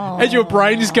 Yeah. As your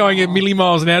brain is going at milli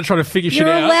miles an hour trying to figure shit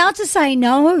You're out. allowed to say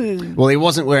no. Well, he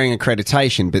wasn't wearing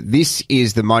accreditation, but this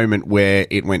is the moment where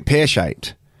it went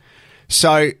pear-shaped.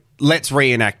 So let's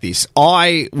reenact this.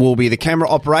 I will be the camera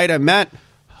operator, Matt.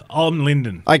 I'm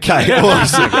Lyndon. Okay,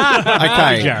 awesome.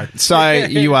 Okay, Jarrod. so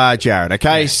you are Jarrod.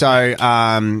 Okay, so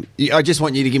I just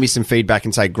want you to give me some feedback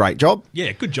and say, great job.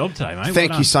 Yeah, good job today, mate.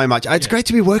 Thank you so much. It's great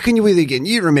to be working with you again.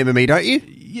 You remember me, don't you?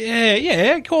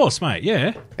 Yeah, of course, mate,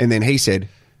 yeah. And then he said,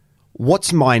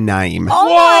 what's my name?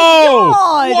 Oh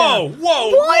my God. Whoa,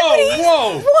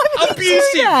 Why would he do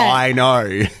that? I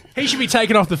know. He should be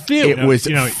taken off the field. It was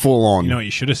full on. You know what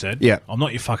you should have said? Yeah. I'm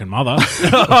not your fucking mother.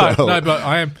 No, but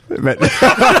I am. Was it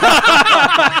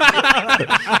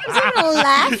a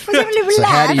laugh? Was it a little So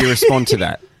laugh? how do you respond to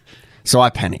that? So I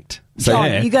panicked. So,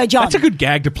 John, you go, John. That's a good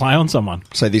gag to play on someone.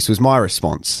 so this was my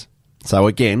response. So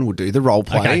again, we'll do the role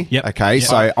play. Okay, yep. Okay. Yep.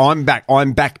 So I'm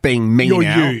back being me You're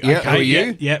now. you. Yeah. Okay, Who are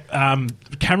you? Yep.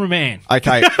 Cameraman.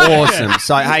 Okay. Awesome.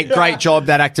 So hey, great job.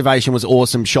 That activation was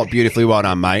awesome. Shot beautifully. Well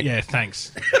done, mate. Yeah,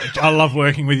 thanks. I love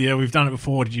working with you. We've done it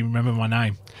before. Did you remember my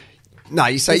name? No,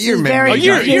 you say This you is remember. very me, you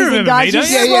don't confusing, remember guys. me, don't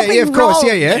You're you? Yeah, of course.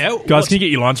 swapping Yeah. roles. Guys, can you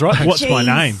get your lines right? What's my Jeez.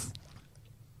 name?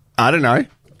 I don't know.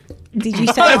 Did you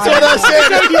say That's what I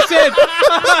said. You said.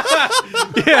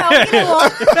 Well, you know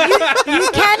what? You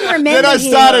can remember Then I him.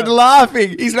 started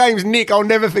laughing. His name's Nick. I'll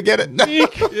never forget it.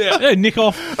 Yeah, Nick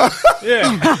off.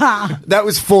 Yeah. That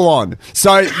was full on.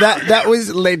 So that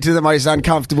was led to the most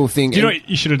uncomfortable thing. Do you know what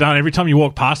you should have done? Every time you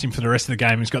walk past him for the rest of the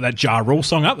game, he's got that Jarrod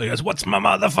song up there. He goes, what's my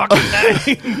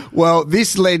motherfucking name? Well,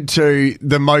 this led to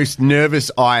the most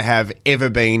nervous I have ever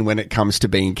been when it comes to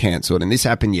being cancelled, and this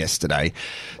happened yesterday.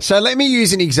 So let me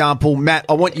use an example. Matt,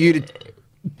 I want you to...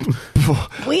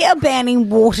 We are banning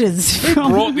waters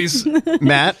from... Brought this.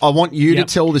 Matt, I want you Yep.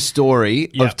 to tell the story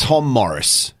of Yep. Tom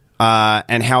Morris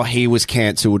and how he was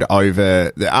cancelled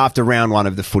after round 1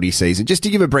 of the footy season. Just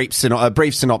to give a brief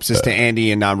synopsis to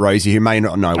Andy and Rosie, who may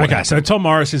not know what Okay, happened. so Tom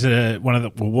Morris is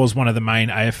was one of the main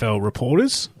AFL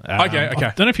reporters. Okay. I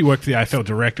don't know if he worked for the AFL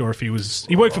Direct or if he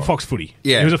worked for Fox Footy.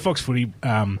 Yeah. He was a Fox Footy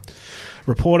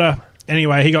reporter.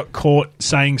 Anyway, he got caught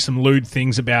saying some lewd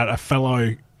things about a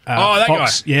fellow that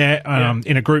Fox. guy. Yeah,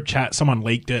 in a group chat, someone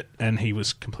leaked it and he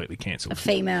was completely cancelled. A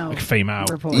female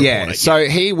reporter. Yeah, so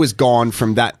he was gone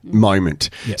from that moment.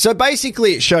 Yeah. So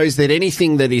basically it shows that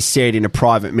anything that is said in a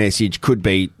private message could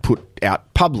be put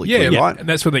out publicly, Yeah, right? and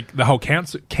that's where the whole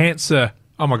cancer.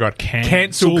 Oh my God, cancel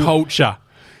Cancel. culture.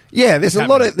 Yeah, there's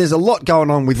a lot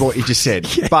going on with what you just said.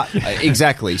 But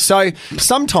exactly. So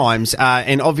sometimes,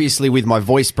 and obviously with my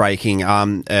voice breaking,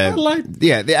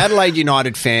 the Adelaide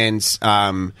United fans.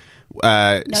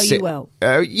 you will.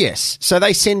 Yes. So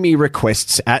they send me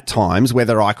requests at times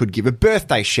whether I could give a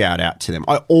birthday shout out to them.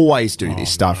 I always do this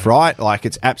stuff, right? Like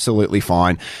it's absolutely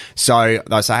fine. So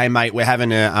they say, hey, mate, we're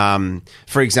having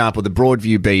for example, the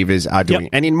Broadview Beavers are doing, Yep.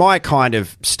 and in my kind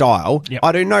of style, Yep.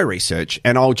 I do no research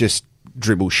and I'll just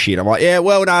dribble shit. I'm like, yeah,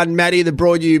 well done, Matty, the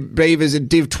Broadview Beavers at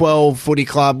Div 12 footy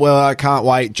club. Well, I can't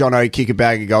wait. Jono, kick a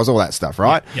bag of goals, all that stuff,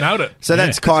 right? You nailed it. So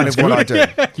that's kind of what I do.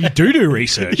 You do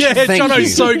research. Yeah, Thank Jono's you.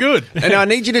 so good. And I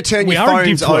need you to turn We your are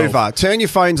in phones Div 12. over. Turn your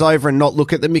phones over and not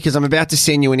look at them because I'm about to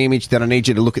send you an image that I need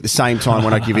you to look at the same time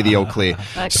when I give you the all clear.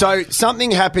 So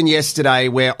something happened yesterday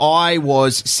where I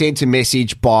was sent a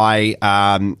message by,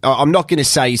 I'm not going to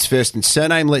say his first and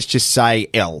surname, let's just say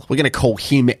L. We're going to call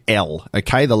him L,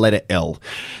 okay? The letter L.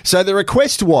 So the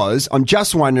request was, I'm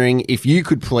just wondering if you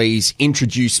could please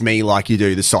introduce me like you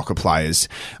do the soccer players.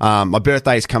 My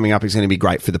birthday is coming up. It's going to be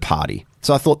great for the party.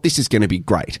 So I thought this is going to be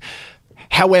great.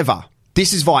 However,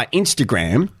 this is via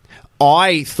Instagram.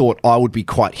 I thought I would be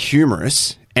quite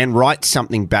humorous and write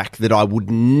something back that I would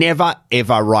never,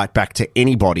 ever write back to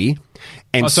anybody.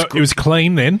 And So it was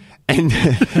clean then. and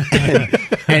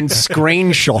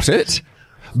screenshot it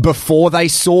before they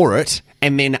saw it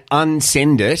and then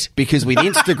unsend it, because with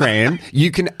Instagram,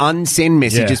 you can unsend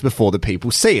messages before the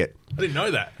people see it. I didn't know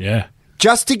that. Yeah.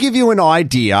 Just to give you an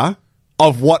idea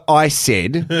of what I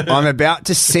said, I'm about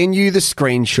to send you the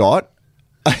screenshot.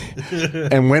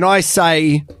 And when I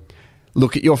say,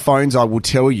 look at your phones, I will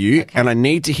tell you, and I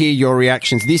need to hear your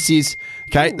reactions. This is,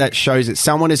 okay, that shows that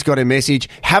someone has got a message.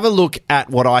 Have a look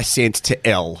at what I sent to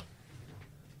L.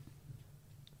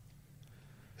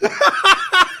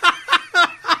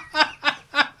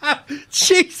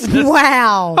 Jesus.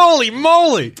 Wow. Holy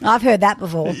moly. I've heard that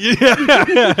before.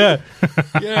 Yeah,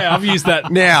 I've used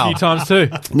that Now. a few times too.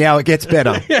 Now it gets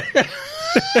better.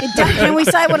 Can we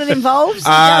say what it involves? It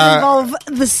does involve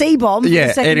the C-bomb.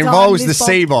 Yeah, it involves the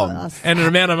C-bomb. And an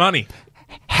amount of money.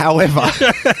 However,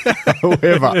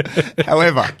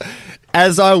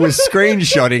 as I was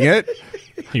screenshotting it,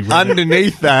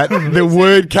 underneath that, the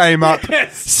word came up,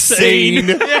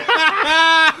 seen,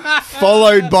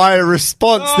 followed by a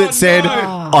response that said,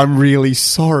 I'm really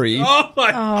sorry. Oh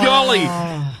my golly.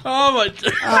 Oh my.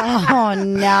 Oh,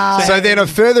 no. So then a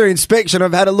further inspection,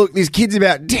 I've had a look. This kid's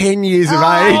about 10 years of age.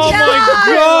 Oh my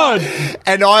God.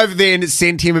 And I've then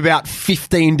sent him about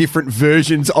 15 different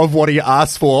versions of what he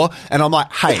asked for. And I'm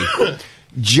like, hey,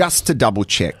 just to double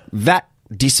check, that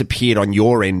disappeared on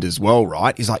your end as well,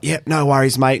 right? He's like, yep, no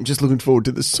worries, mate. I'm just looking forward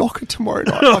to the soccer tomorrow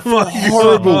night. I feel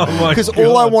horrible because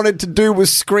all I wanted to do was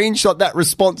screenshot that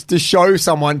response to show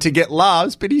someone to get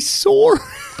laughs, but he saw it.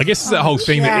 I guess it's that whole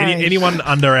thing that Josh. anyone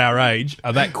under our age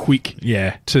are that quick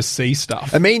Yeah. to see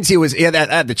stuff. It means he was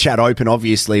had the chat open,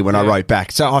 obviously, when I wrote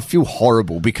back. So I feel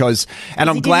horrible because, and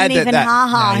I'm He glad didn't even that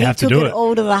ha-ha. No, you He have to took do it it.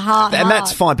 all to the heart. and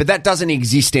that's fine, but that doesn't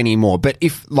exist anymore. But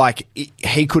if, like,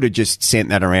 he could have just sent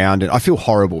that around, and I feel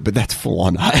horrible, but that's full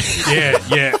on.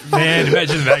 Yeah. Man,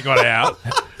 imagine if that got out.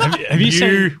 Have you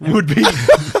seen? would be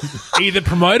either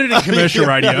promoted in commercial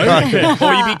radio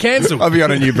or you'd be cancelled. I'll be on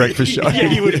a new breakfast show.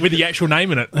 Yeah, you would, with the actual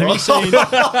name in it. Have you seen?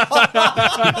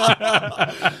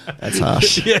 That's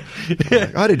harsh.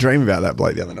 I had a dream about that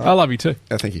bloke the other night. I love you too.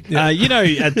 Oh, thank you. You know,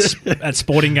 at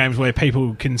sporting games where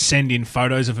people can send in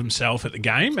photos of themselves at the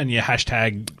game, and you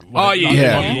hashtag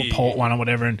port one or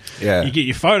whatever, and you get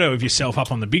your photo of yourself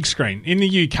up on the big screen. In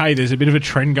the UK, there's a bit of a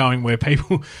trend going where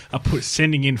people are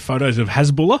sending in photos of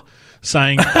Hasbulla,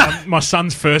 saying, my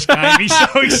son's first game, he's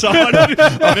so excited,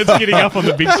 and it's getting up on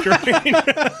the big screen.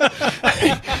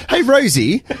 Hey,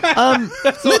 Rosie,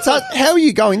 let's ask, how are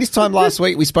you going? This time last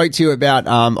week, we spoke to you about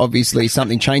obviously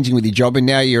something changing with your job, and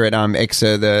now you're at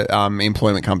EXA, the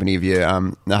employment company of your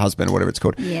the husband or whatever it's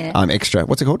called. Yeah. Extra.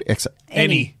 What's it called? EXA.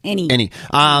 Any.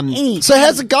 So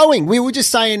how's it going? We were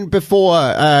just saying before,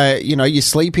 your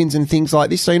sleep-ins and things like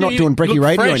this, so you're not you doing brekkie look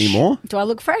radio fresh. anymore? Do I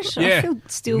look fresh? Yeah. I feel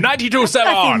still... 92.7 I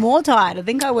feel on. more tired. I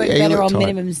think I work Yeah, you better look on tired.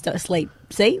 minimum sleep.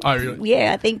 See? Oh, really?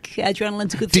 Yeah, I think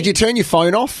adrenaline's a good thing. Did you turn your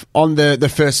phone off on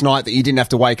the first night that you didn't have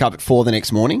to wake up at 4 the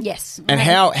next morning? Yes. And I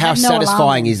how have no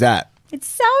satisfying alarm. is that? It's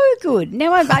so good.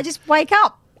 Now I just wake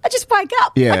up.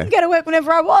 Yeah. I can go to work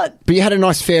whenever I want. But you had a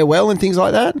nice farewell and things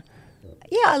like that?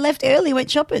 Yeah, I left early, went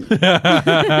shopping.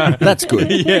 That's good.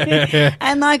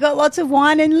 And I got lots of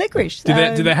wine and licorice.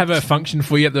 Did they have a function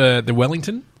for you at the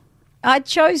Wellington? I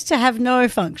chose to have no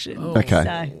function. Okay.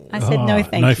 So I said no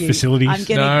thank no you. facilities? I'm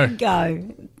going to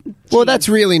go. Well, that's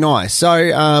really nice.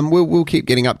 So we'll keep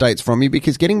getting updates from you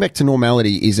because getting back to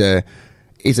normality is a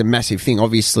massive thing.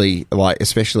 Obviously, like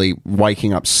especially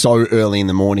waking up so early in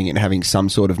the morning and having some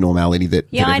sort of normality that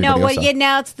Yeah, that I know. everybody Well, else yeah, does.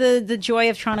 now it's the joy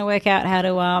of trying to work out how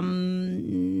to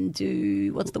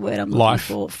do, what's the word I'm Life.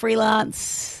 looking for?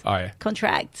 Freelance. Oh, yeah.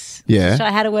 Contracts. Yeah. Show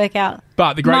how to work out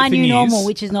But the great my thing new is, normal,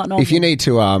 which is not normal. If you need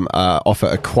to offer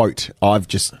a quote, I've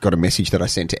just got a message that I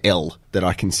sent to Elle that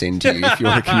I can send to you if you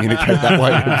want to communicate that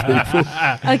way with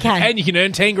people. Okay. and you can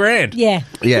earn 10 grand. Yeah.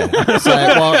 Yeah. So,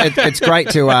 well, it's great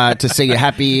to see you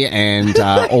happy and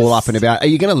all up and about. Are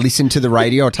you going to listen to the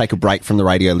radio or take a break from the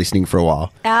radio listening for a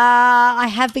while? I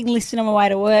have been listening on my way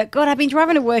to work. God, I've been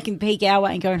driving to work in peak hour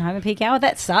and going home in peak hour.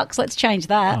 That sucks. Let's change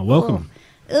that. Oh, welcome.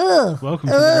 Ugh. Welcome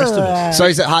to the rest of us. So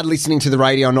is it hard listening to the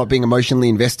radio and not being emotionally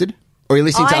invested? Or are you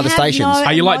listening to I other have stations? no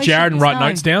Are you like Jarrod and emotions, write no.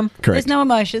 notes down? Correct. There's no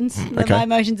emotions. Okay. My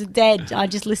emotions are dead. I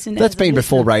just listen. That's as a been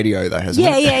before listener. radio, though, hasn't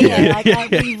Yeah, it? yeah, yeah. Like,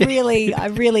 I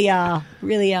really are.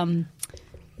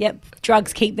 Yep,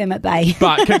 drugs keep them at bay.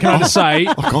 But can I just say,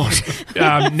 Oh,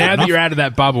 God. now that you're out of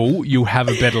that bubble, you'll have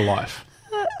a better life.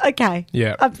 Okay.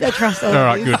 Yeah. I trust all All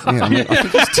right, of good. you. Yeah, I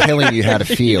think he's telling you how to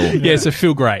feel. Yeah, so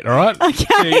feel great, all right?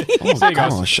 Okay. See you guys.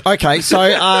 Gosh. Okay, so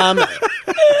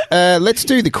let's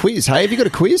do the quiz. Hey, have you got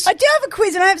a quiz? I do have a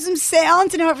quiz and I have some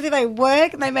sounds and hopefully they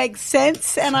work and they make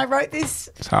sense. And I wrote this.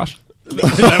 It's harsh.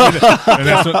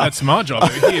 That's my job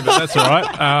over here, but that's all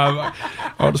right.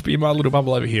 I'll just be in my little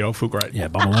bubble over here. I'll feel great. Yeah,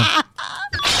 bubble on.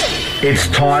 It's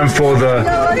time for the...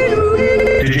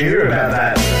 Did you hear about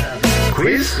that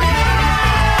quiz?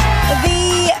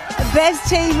 The best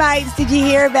teammates, did you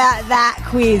hear about that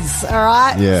quiz? All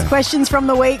right? Yeah. Questions from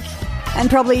the week and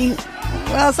probably,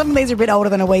 well, some of these are a bit older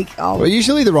than a week old. Well,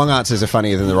 usually the wrong answers are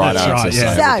funnier than the right That's right, answers.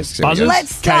 yeah. So, we'll just-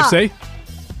 let's start. KFC?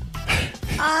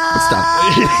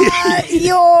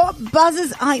 Your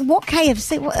buzzers, what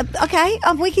KFC? Okay,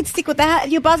 we can stick with that.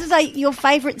 Your buzzers are your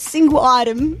favourite single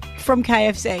item from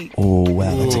KFC. Oh,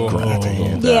 wow, that's a great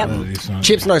idea. Yeah.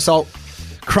 Chips, no salt.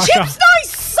 Crusher. Chips, no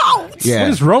salt. Yeah. What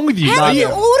is wrong with you? How Are do you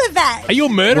order that? you a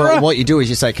murderer? Well, what you do is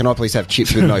you say, can I please have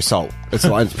chips with no salt? It's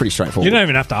pretty straightforward. You don't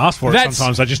even have to ask for it That's-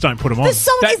 sometimes. I just don't put them on. The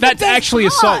salt is the That's best actually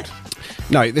part. assault.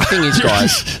 No, the thing is,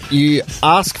 guys, you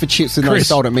ask for chips with no Chris.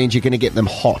 salt, it means you're going to get them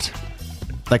hot.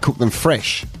 They cook them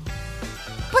fresh.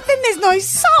 But then there's no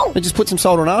salt. They just put some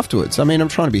salt on afterwards. I mean, I'm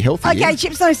trying to be healthy. Okay, here.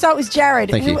 chips, no salt was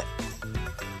Jarrod. Thank you.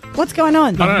 What's going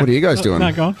on? What are you guys doing?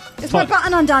 No, go on. Is my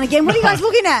button undone again? What are you guys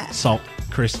looking at? Salt,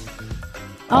 Chris.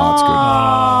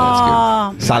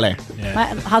 Oh, that's good. Sale. My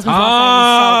husband's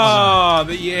last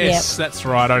Oh, yes, that's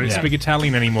right. I don't speak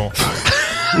Italian anymore.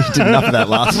 You did enough of that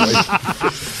last week.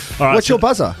 All right, What's your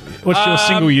buzzer? What's your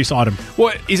single-use item?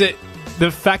 What is it? The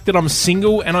fact that I'm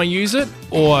single and I use it,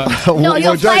 or No,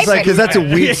 your favourite. because that's a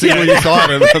weird single-use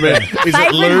item. I mean, is it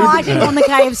Favourite lube? item on the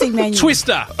KFC menu.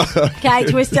 Twister? Okay,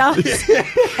 Twister.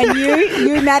 And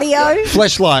you, Mattio?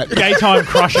 Fleshlight. Gaytime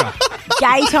Crusher.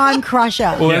 Gaytime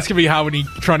Crusher. Well, that's gonna be hard when you're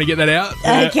trying to get that out.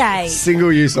 Okay.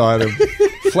 Single-use item.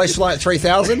 Fleshlight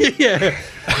 3000. Yeah,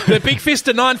 the Big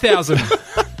Fister 9000.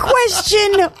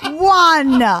 Question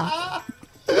 1.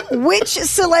 Which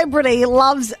celebrity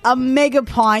loves a mega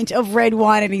pint of red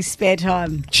wine in his spare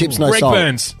time? Chips, no Greg salt.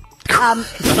 Burns.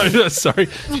 No, sorry.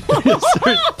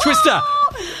 Twister.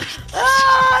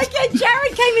 Okay,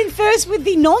 Jarrod came in first with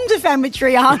the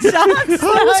non-defamatory answer.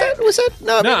 Was that?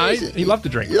 No, No, I mean, he loved to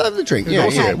drink. You love the drink. Yeah,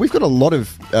 Okay. yeah. We've got a lot of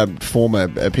former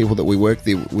people that we work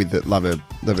with that love it.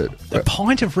 A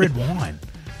pint of red wine.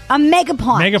 A mega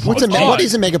pint. Mega pint. What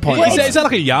is a mega pint? Is that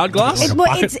like a yard glass?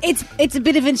 It's a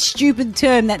bit of a stupid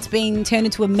term that's been turned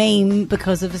into a meme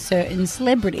because of a certain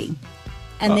celebrity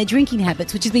and their drinking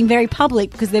habits, which has been very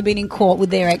public because they've been in court with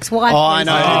their ex-wife. Oh, I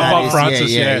know. who that Bob is.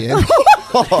 Francis, yeah.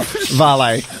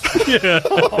 Valet. Did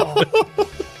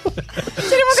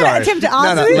anyone going to attempt to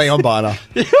answer No, this? Leon Barner.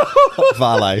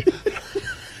 Valet.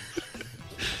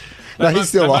 No, he's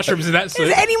still no alive. mushrooms in that Is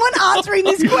soup. anyone answering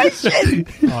this question?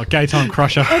 Oh, Gaytime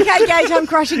Crusher. Okay, Gaytime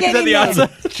Crusher, get in the there. answer?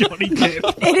 Johnny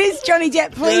Depp. It is Johnny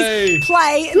Depp. Please Yay.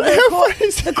 play.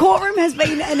 The courtroom has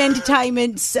been an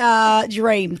entertainment's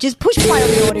dream. Just push play on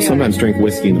the audio. Sometimes drink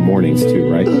whiskey in the mornings too,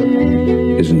 right?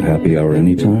 Isn't happy hour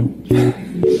anytime?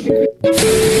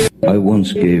 I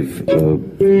once gave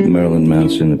Marilyn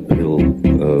Manson a pill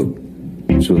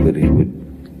so that he would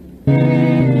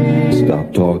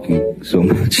stop talking so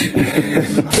much.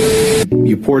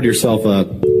 You poured yourself a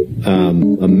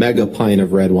mega pint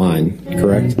of red wine,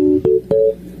 correct?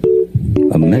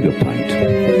 A mega pint.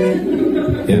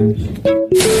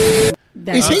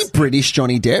 Yeah. Is he British,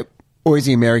 Johnny Depp, or is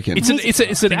he American? It's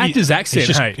an actor's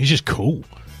accent. He's just cool.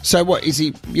 So what, is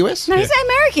he US? No, he's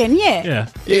American, yeah.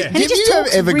 Yeah. Have he just you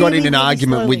talks ever got really, in an really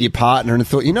argument slowly. with your partner and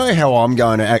thought, you know how I'm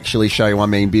going to actually show you I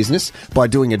mean business? By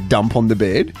doing a dump on the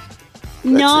bed?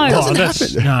 No. Doesn't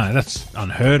that's happen.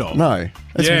 unheard of. No.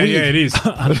 That's Yeah, weird. yeah, it is.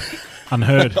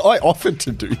 Unheard. I offered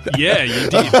to do that. Yeah, you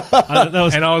did.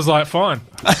 And I was like, fine.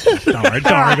 Don't worry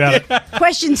about it.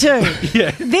 Question 2.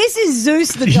 Yeah. This is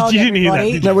Zeus the dog, You didn't hear that,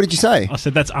 everybody. did No, what did you say? I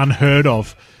said that's unheard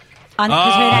of.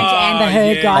 Because her name's Amber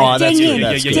Heard, yeah. guys. that's Ding good, him.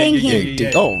 that's good. Ding Yeah, him. yeah, Ding.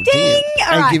 yeah. Oh, Ding! ding.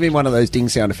 All And right. give him one of those ding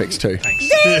sound effects too.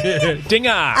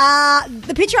 Dinger.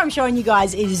 The picture I'm showing you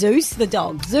guys is Zeus the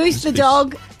dog. Zeus the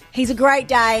dog. He's a Great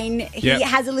Dane. He Yep.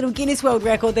 has a little Guinness World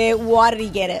Record there. Why did he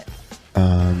get it?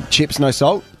 Chips, no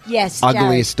salt. Yes, Jarrod.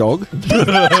 Ugliest dog. He's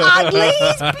not ugly.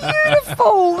 He's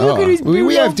beautiful. Look at his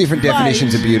we have different beautiful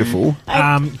definitions of face. beautiful.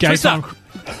 Gay Twister. time.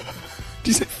 Did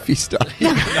you say fister?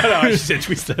 No, I just said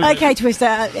Twister. Okay, Twister.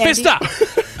 Andy. Fister.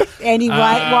 Anyway,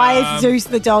 why is Zeus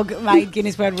the dog made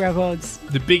Guinness World Records?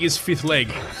 The biggest fifth leg.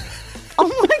 Oh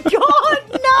my God,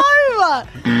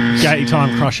 no! Gay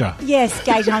time crusher. Yes,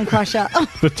 Gay Time Crusher.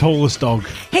 The tallest dog.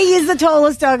 He is the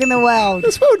tallest dog in the world.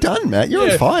 That's well done, Matt.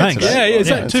 You're on fire Thanks. today. Yeah, is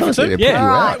that 2 for sounds 2? like you're Yeah. pretty All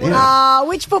right, right. yeah.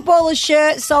 Which footballer's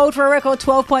shirt sold for a record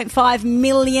 $12.5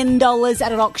 million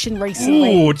at an auction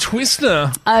recently? Ooh,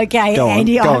 Twister. Okay, Go on,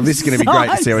 Andy. go on. I'm This is gonna be so, great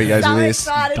to see how he goes so with this.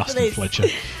 excited for Dustin this. Fletcher.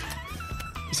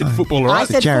 You said footballer, I right?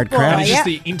 said Jarrod footballer, Crouch. Is yeah. this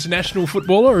the international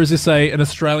footballer, or is this an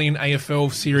Australian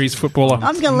AFL series footballer?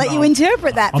 I'm going to let you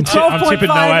interpret that. For I'm tipping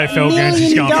no AFL games.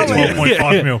 He's going for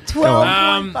 $12.5 mil.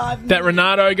 $12.5 million. That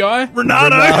Renato guy?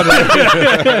 Ronaldo.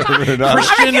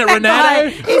 Christian Renato?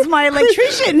 Is my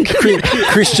electrician.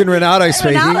 Christian Ronaldo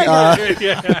speaking.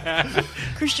 Ronaldo.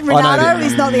 Christian I know Ronaldo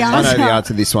is not the I answer. know the answer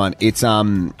to this one. It's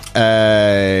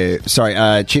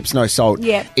chips no salt.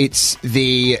 Yep. It's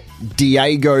the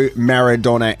Diego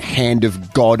Maradona Hand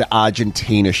of God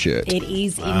Argentina shirt. It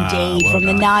is indeed from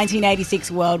the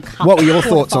 1986 World Cup. What were your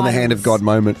thoughts on the quarterfinals. Hand of God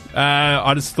moment?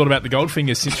 I just thought about the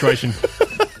Goldfinger situation.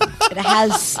 It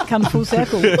has come full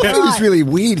circle. It was a really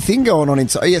weird thing going on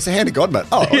inside. Yes, a Hand of God, mate.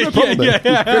 Oh, no problem. mate.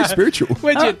 Very spiritual.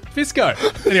 Where'd your fist go?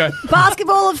 Anyway.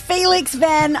 Basketball of Felix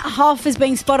Van Hoff has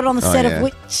been spotted on the set yeah. of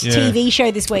which TV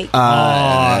show this week? Gay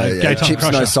time chips no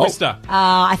crusher. salt. Twister.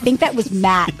 I think that was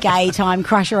Matt, Gay Time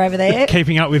Crusher over there.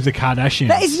 Keeping up with the Kardashians.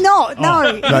 That is not,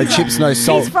 no. No, chips no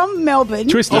salt. He's from Melbourne.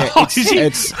 Twister. Yeah,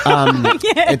 it's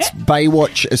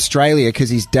Baywatch Australia because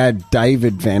his dad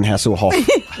David Van Hasselhoff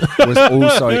was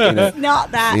also in it. Not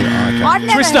that. Yeah, okay. I've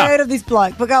never Twister. heard of this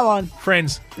bloke, but go on.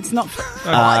 Friends. It's not.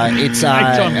 It's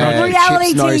Reality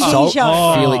chips no TV salt.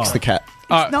 show. Felix the cat.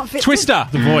 not fit- Twister.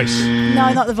 The voice.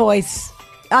 No, not The Voice.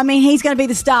 I mean, he's going to be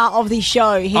the star of this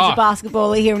show. He's a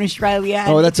basketballer here in Australia.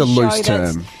 Oh, and that's a it's show loose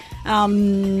that's,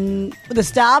 term. The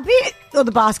star bit or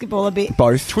the basketballer bit?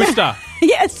 Both. Twister.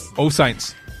 Yes. All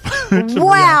Saints.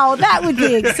 Wow, that would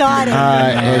be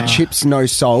exciting. Chips no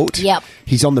salt. Yep.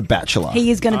 He's on The Bachelor.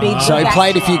 He is going to be. So he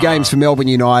played a few games for Melbourne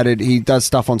United. He does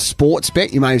stuff on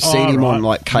Sportsbet. You may have seen him on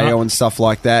like KO and stuff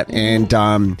like that.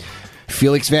 And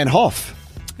Felix Van Hoff.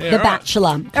 The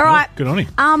Bachelor. All right. Good on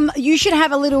him. You should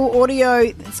have a little audio.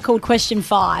 It's called Question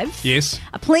 5. Yes.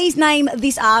 Please name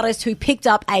this artist who picked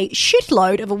up a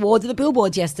shitload of awards at the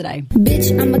Billboards yesterday.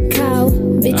 Bitch, I'm a cow.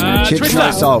 Bitch, I'm Chips Twister.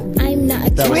 no salt. I'm not a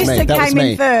That was Twister me. That was came in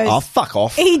me. first. Oh, fuck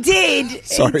off. He did.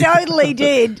 Sorry. He totally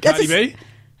did. Cardi B.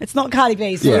 It's not Cardi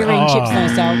B. So Yeah. we're in Chips No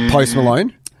Salt. Post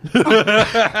Malone.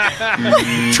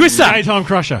 Twister. Gay time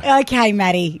crusher. Okay,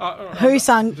 Maddie. Who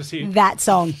sung that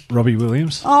song? Robbie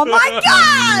Williams. Oh my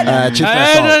God! Chips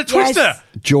no salt. Twister. Yes.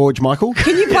 George Michael.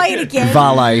 Can you play it again?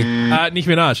 Valet. Nicki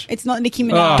Minaj. It's not Nicki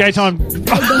Minaj. Gay time. Gay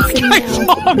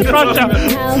time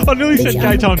crusher. I nearly said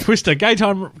gay time twister. Gay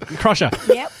time crusher.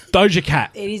 Yep. Doja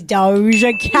Cat. It is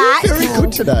Doja Cat. Very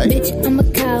good today. bitch, I'm a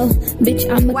cow. Bitch,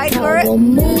 I'm a Wait cow. for it. Well,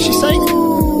 move. She's saying,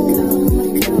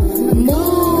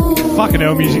 Fucking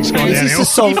hell, music's gone is this downhill. a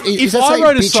song? Is that I saying,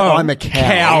 wrote a bitch, song, I'm a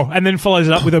cow? Cow, and then follows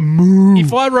it up with a moo.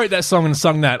 If I wrote that song and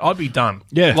sung that, I'd be done.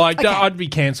 Yeah. Like, I'd be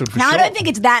cancelled for Now, sure. I don't think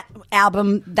it's that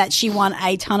album that she won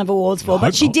a ton of awards for, but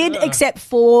hope she not. did accept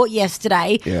 4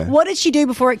 yesterday. Yeah. What did she do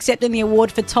before accepting the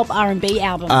award for top R&B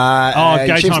album?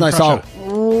 Gay Chips time no salt.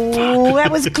 crusher. Ooh,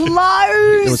 that was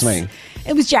close. It was me.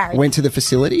 It was Jarrod. Went to the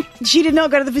facility. She did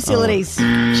not go to the facilities.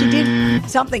 She did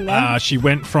something though. She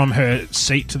went from her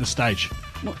seat to the stage.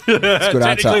 That's a good answer.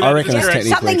 Technically, I reckon that's that's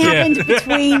correct. technically. Something happened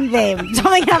between them.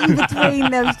 Something happened between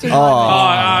those two.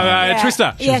 Yeah.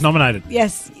 Twister. She was nominated.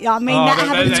 Yes, I mean that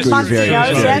happened that's months very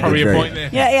ago. good. Yeah, Probably a Very point there.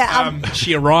 yeah.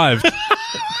 She arrived.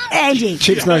 Andy.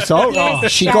 Chips no salt.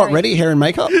 Yes, She Jarrod. got ready, hair and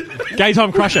makeup. Gay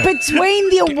time crusher. Between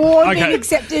the award Okay. being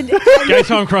accepted, Gay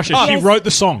time crusher. She Yes. wrote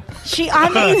the song. I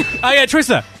mean, Oh, yeah,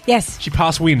 Twister. yes, She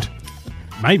passed wind.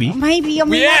 Maybe. maybe. I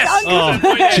mean, Yes.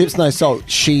 that's Chips no salt.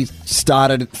 She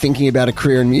started thinking about a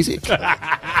career in music.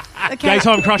 okay. Gay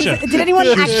time crusher. Did anyone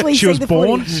actually She see was the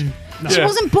born. footage? She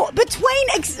wasn't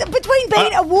between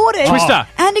being awarded Twister.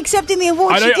 and accepting the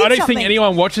award. I she did don't something. think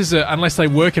anyone watches it unless they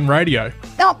work in radio.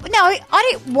 No, I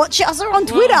didn't watch it. I saw it on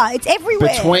Twitter. It's everywhere.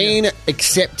 Between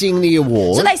accepting the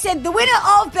award. So they said the winner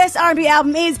of Best R&B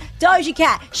Album is Doja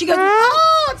Cat. She goes,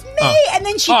 it's me. And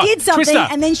then she did something, Twister.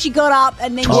 and then she got up,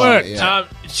 and then Worked. yeah.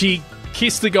 She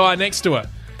kissed the guy next to her.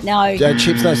 No.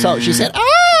 Chips No Salt. She said,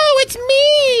 "Oh, it's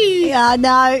me." Yeah,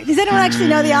 no. Does anyone actually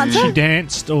know the answer? She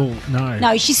danced or no?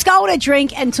 No, she sculled her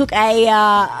drink and took a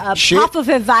puff of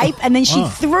her vape, and then she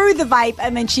threw the vape,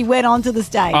 and then she went onto the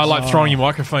stage. I like throwing your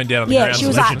microphone down on the ground. she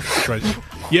was like...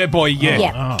 Yeah, boy, yeah.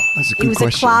 That's a It good was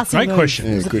question. a classy Great move. question.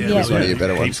 Yeah, good. That's one of your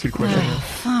better ones. Good question.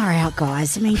 Far out,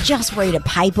 guys. I mean, just read a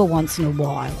paper once in a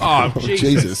while. Oh,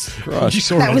 Jesus Christ. You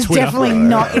saw it That on was Twitter. definitely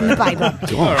not in the paper.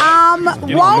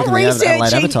 looking While at the researching,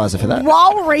 Adelaide Advertiser for that.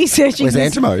 while researching, Where's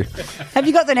this- Antimo? have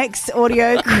you got the next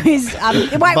audio quiz?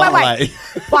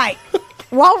 Wait.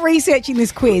 While researching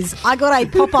this quiz, I got a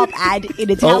pop-up ad in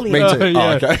Italian. Me too.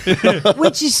 Okay.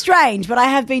 Which is strange, but I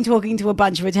have been talking to a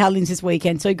bunch of Italians this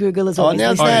weekend, so Google is Oh, always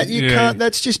now listening. that you can't.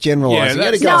 That's just generalising.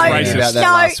 Yeah, you that's had to go racist. about that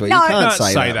No, last week. no. You can't Can't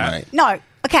say say that, that. mate. No,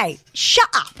 okay, shut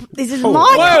up. This is Oh, my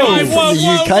whoa, quiz. whoa, From the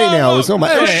UK now as well, mate.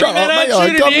 Oh, shut up, mate.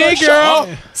 Oh, God, no, shut up.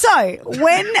 So,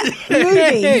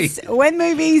 when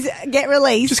movies get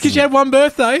released Just because you had one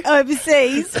birthday.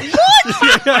 overseas, what?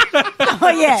 Oh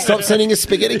yeah, Stop sending us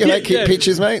spaghetti. Can they keep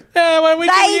pictures, mate? Yeah, well, we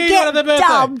they give you one of the get birthday.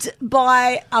 dubbed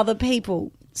by other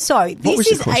people. So this was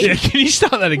the is question? Yeah, can you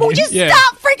start that again? Well, just Yeah.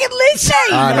 start freaking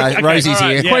listening. No, Rosie's all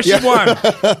right, here. Question one. Go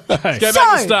back to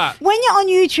So, start. when you're on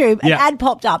YouTube, an Yeah. ad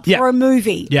popped up Yeah. for a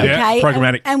movie. Yeah. Okay, Yeah,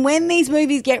 programmatic. And when these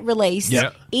movies get released Yeah.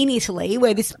 in Italy,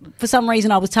 where this for some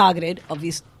reason I was targeted,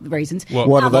 obvious reasons.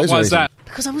 What are those What was reasons? that?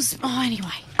 Because I was. Oh, anyway.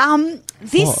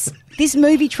 This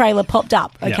movie trailer popped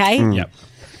up. Okay. Yep.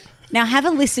 Now have a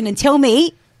listen and tell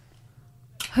me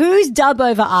whose dub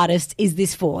over artist is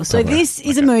this for? So this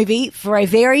is a movie for a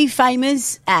very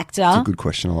famous actor, Good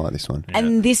question. I like this one.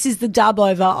 and this is the dub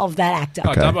over of that actor.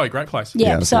 Oh, Dubbo, great place.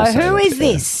 Yeah. I was So gonna say who that. is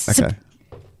this? Okay.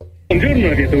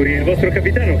 Buongiorno aviatori, è il vostro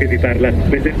capitano che vi parla.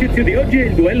 L'esercizio di oggi è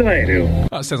il duello aereo.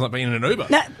 Oh, it sounds like being in an Uber.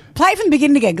 No, play from the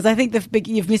beginning again because I think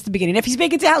you've missed the beginning. If you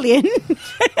speak Italian,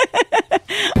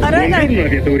 I don't know. Buongiorno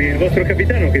aviatori, è il vostro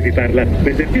capitano che vi parla.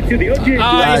 L'esercizio di oggi è il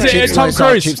duello Is it Chips Tom No Salt.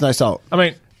 Cruise? Chips No Salt. I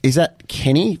mean, Is that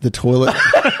Kenny, the toilet?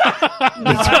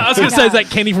 I was going to say, is that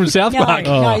Kenny from South No, Park?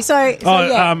 no. So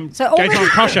yeah. So Gator already,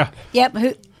 Crusher. Yep.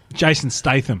 Who? Jason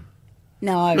Statham.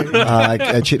 No,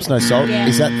 Chips No Salt. Yeah.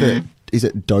 Is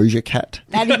it Doja Cat?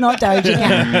 that is not Doja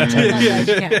Cat. That's not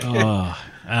Doja Cat.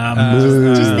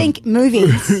 Just think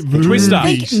movies. Twister.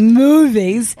 Think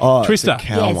movies. Oh, Twister. It's a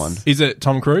cow Yes. one. Is it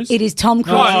Tom Cruise? It is Tom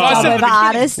Cruise, I said dub at the over beginning.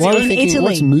 artist Why am I in thinking, Italy.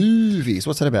 what's movies?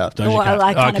 What's that about? Well,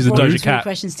 I kind 'cause of of brought Doja the two Cat.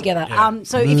 questions together.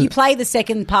 So if you play the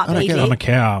second part I don't B, get it. I'm a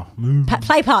cow.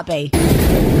 play part B.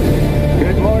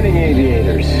 Good morning,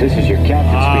 aviators. This is your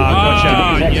captain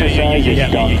Gotcha. Today's exercise is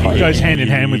dogfighting. Goes hand in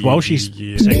hand with Walshy's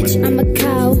segment. I'm a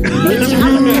cow.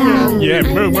 Yeah,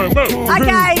 move, move, move.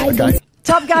 Okay.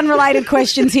 Top Gun related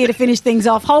questions here to finish things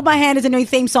off. Hold My Hand is a new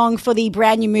theme song for the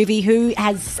brand new movie. Who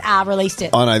has released it?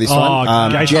 I know this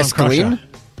one. Gay Jess Time Crusher. Glynn.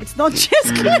 It's not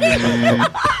just Glenn.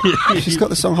 She's got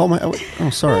the song Hold My... Oh,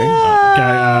 sorry.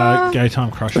 Gay Time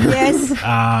Crusher. Yes.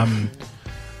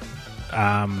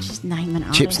 Just name an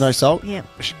artist. Chips No Salt. Yep.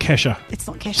 Kesha. It's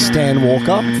not Kesha. Stan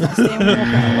Walker. Stan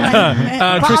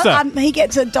Walker. Twister. He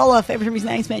gets $1 for every time his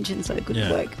name's mentioned, so good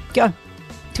work. Go.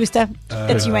 Twister.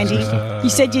 That's you, Angie. You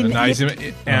said you... No, he's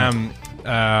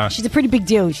she's a pretty big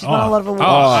deal. She's won a lot of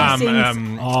awards. She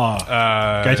sings.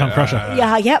 Gay Time Crusher.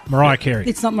 Yeah, yep. Mariah Carey.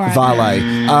 It's not Mariah.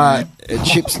 Valet.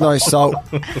 Chips No Salt.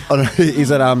 Is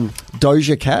it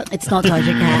Doja Cat? It's not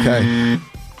Doja Cat. Okay.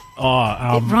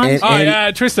 It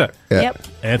rhymes. Twister. Yep.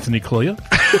 Anthony Clear.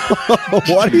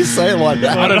 Why do you say it like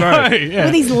that? I don't know. Yeah.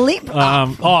 With his lip.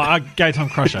 Gay Time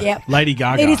Crusher. Yep. Lady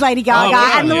Gaga. It is Lady Gaga.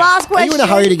 wow. And the last Are you question. in a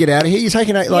hurry to get out of here? You're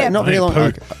taking Yeah. not very long.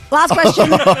 Poop. Okay. Last question.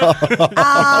 Do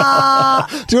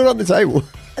it on the table.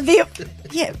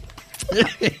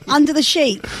 Under the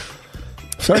sheet.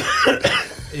 Sorry.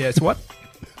 Yeah, it's what?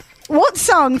 What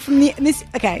song from the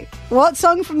What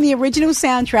song from the original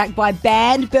soundtrack by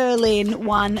Band Berlin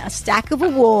won a stack of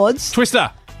awards? Twister.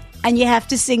 And you have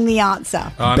to sing the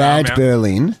answer. Oh, no, Bad I'm out.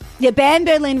 Berlin. Yeah, Band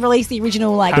Berlin released the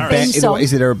original theme song.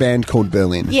 Is there a band called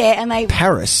Berlin? Yeah, and they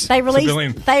Paris. They Berlin.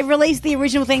 released the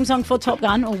original theme song for Top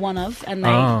Gun, or one of, and they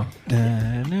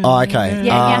Oh, okay.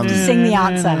 you have to sing the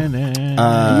answer.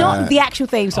 Not the actual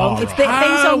theme song. It's the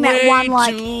theme song that won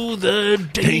like the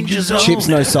danger zone. Chips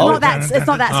No Salt. it's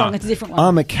not that song. It's a different one.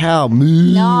 I'm a cow.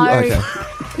 Moo. No. Okay.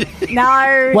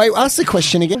 No. Wait, ask the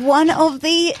question again. One of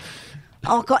the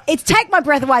Oh, God. It's Take My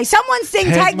Breath Away. Someone sing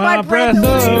Take My Breath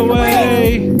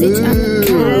Away.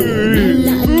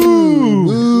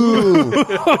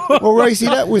 Well, Rosie,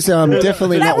 that was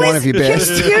definitely not one of your best.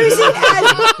 Confusing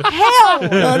as hell.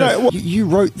 No. Well, you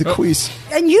wrote the quiz.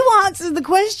 And you answered the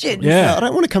question. Yeah. I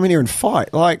don't want to come in here and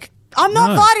fight. Like, I'm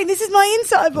not fighting. This is my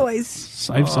inside voice.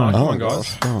 Save sign. Oh,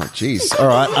 guys. Oh, jeez. All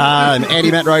right.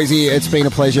 Andy, Matt, Rosie, it's been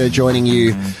a pleasure joining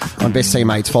you on Best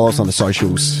Teammates. Follow us on the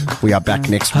socials. We are back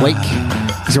next week.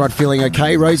 Is everyone feeling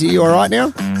okay? Rosie, you all right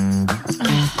now?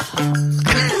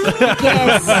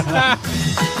 Yes.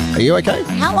 Are you okay?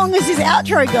 How long does this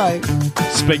outro go?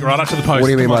 Speak right up to the post. What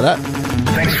do you mean by that?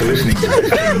 Thanks for listening.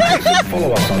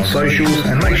 Follow us on socials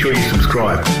and make sure you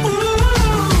subscribe.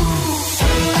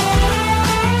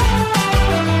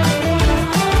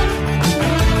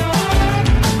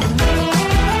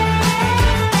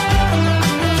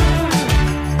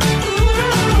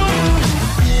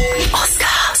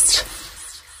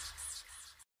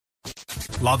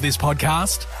 Love this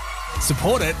podcast?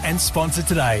 Support it and sponsor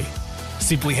today.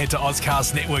 Simply head to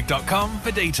ozcastnetwork.com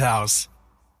for details.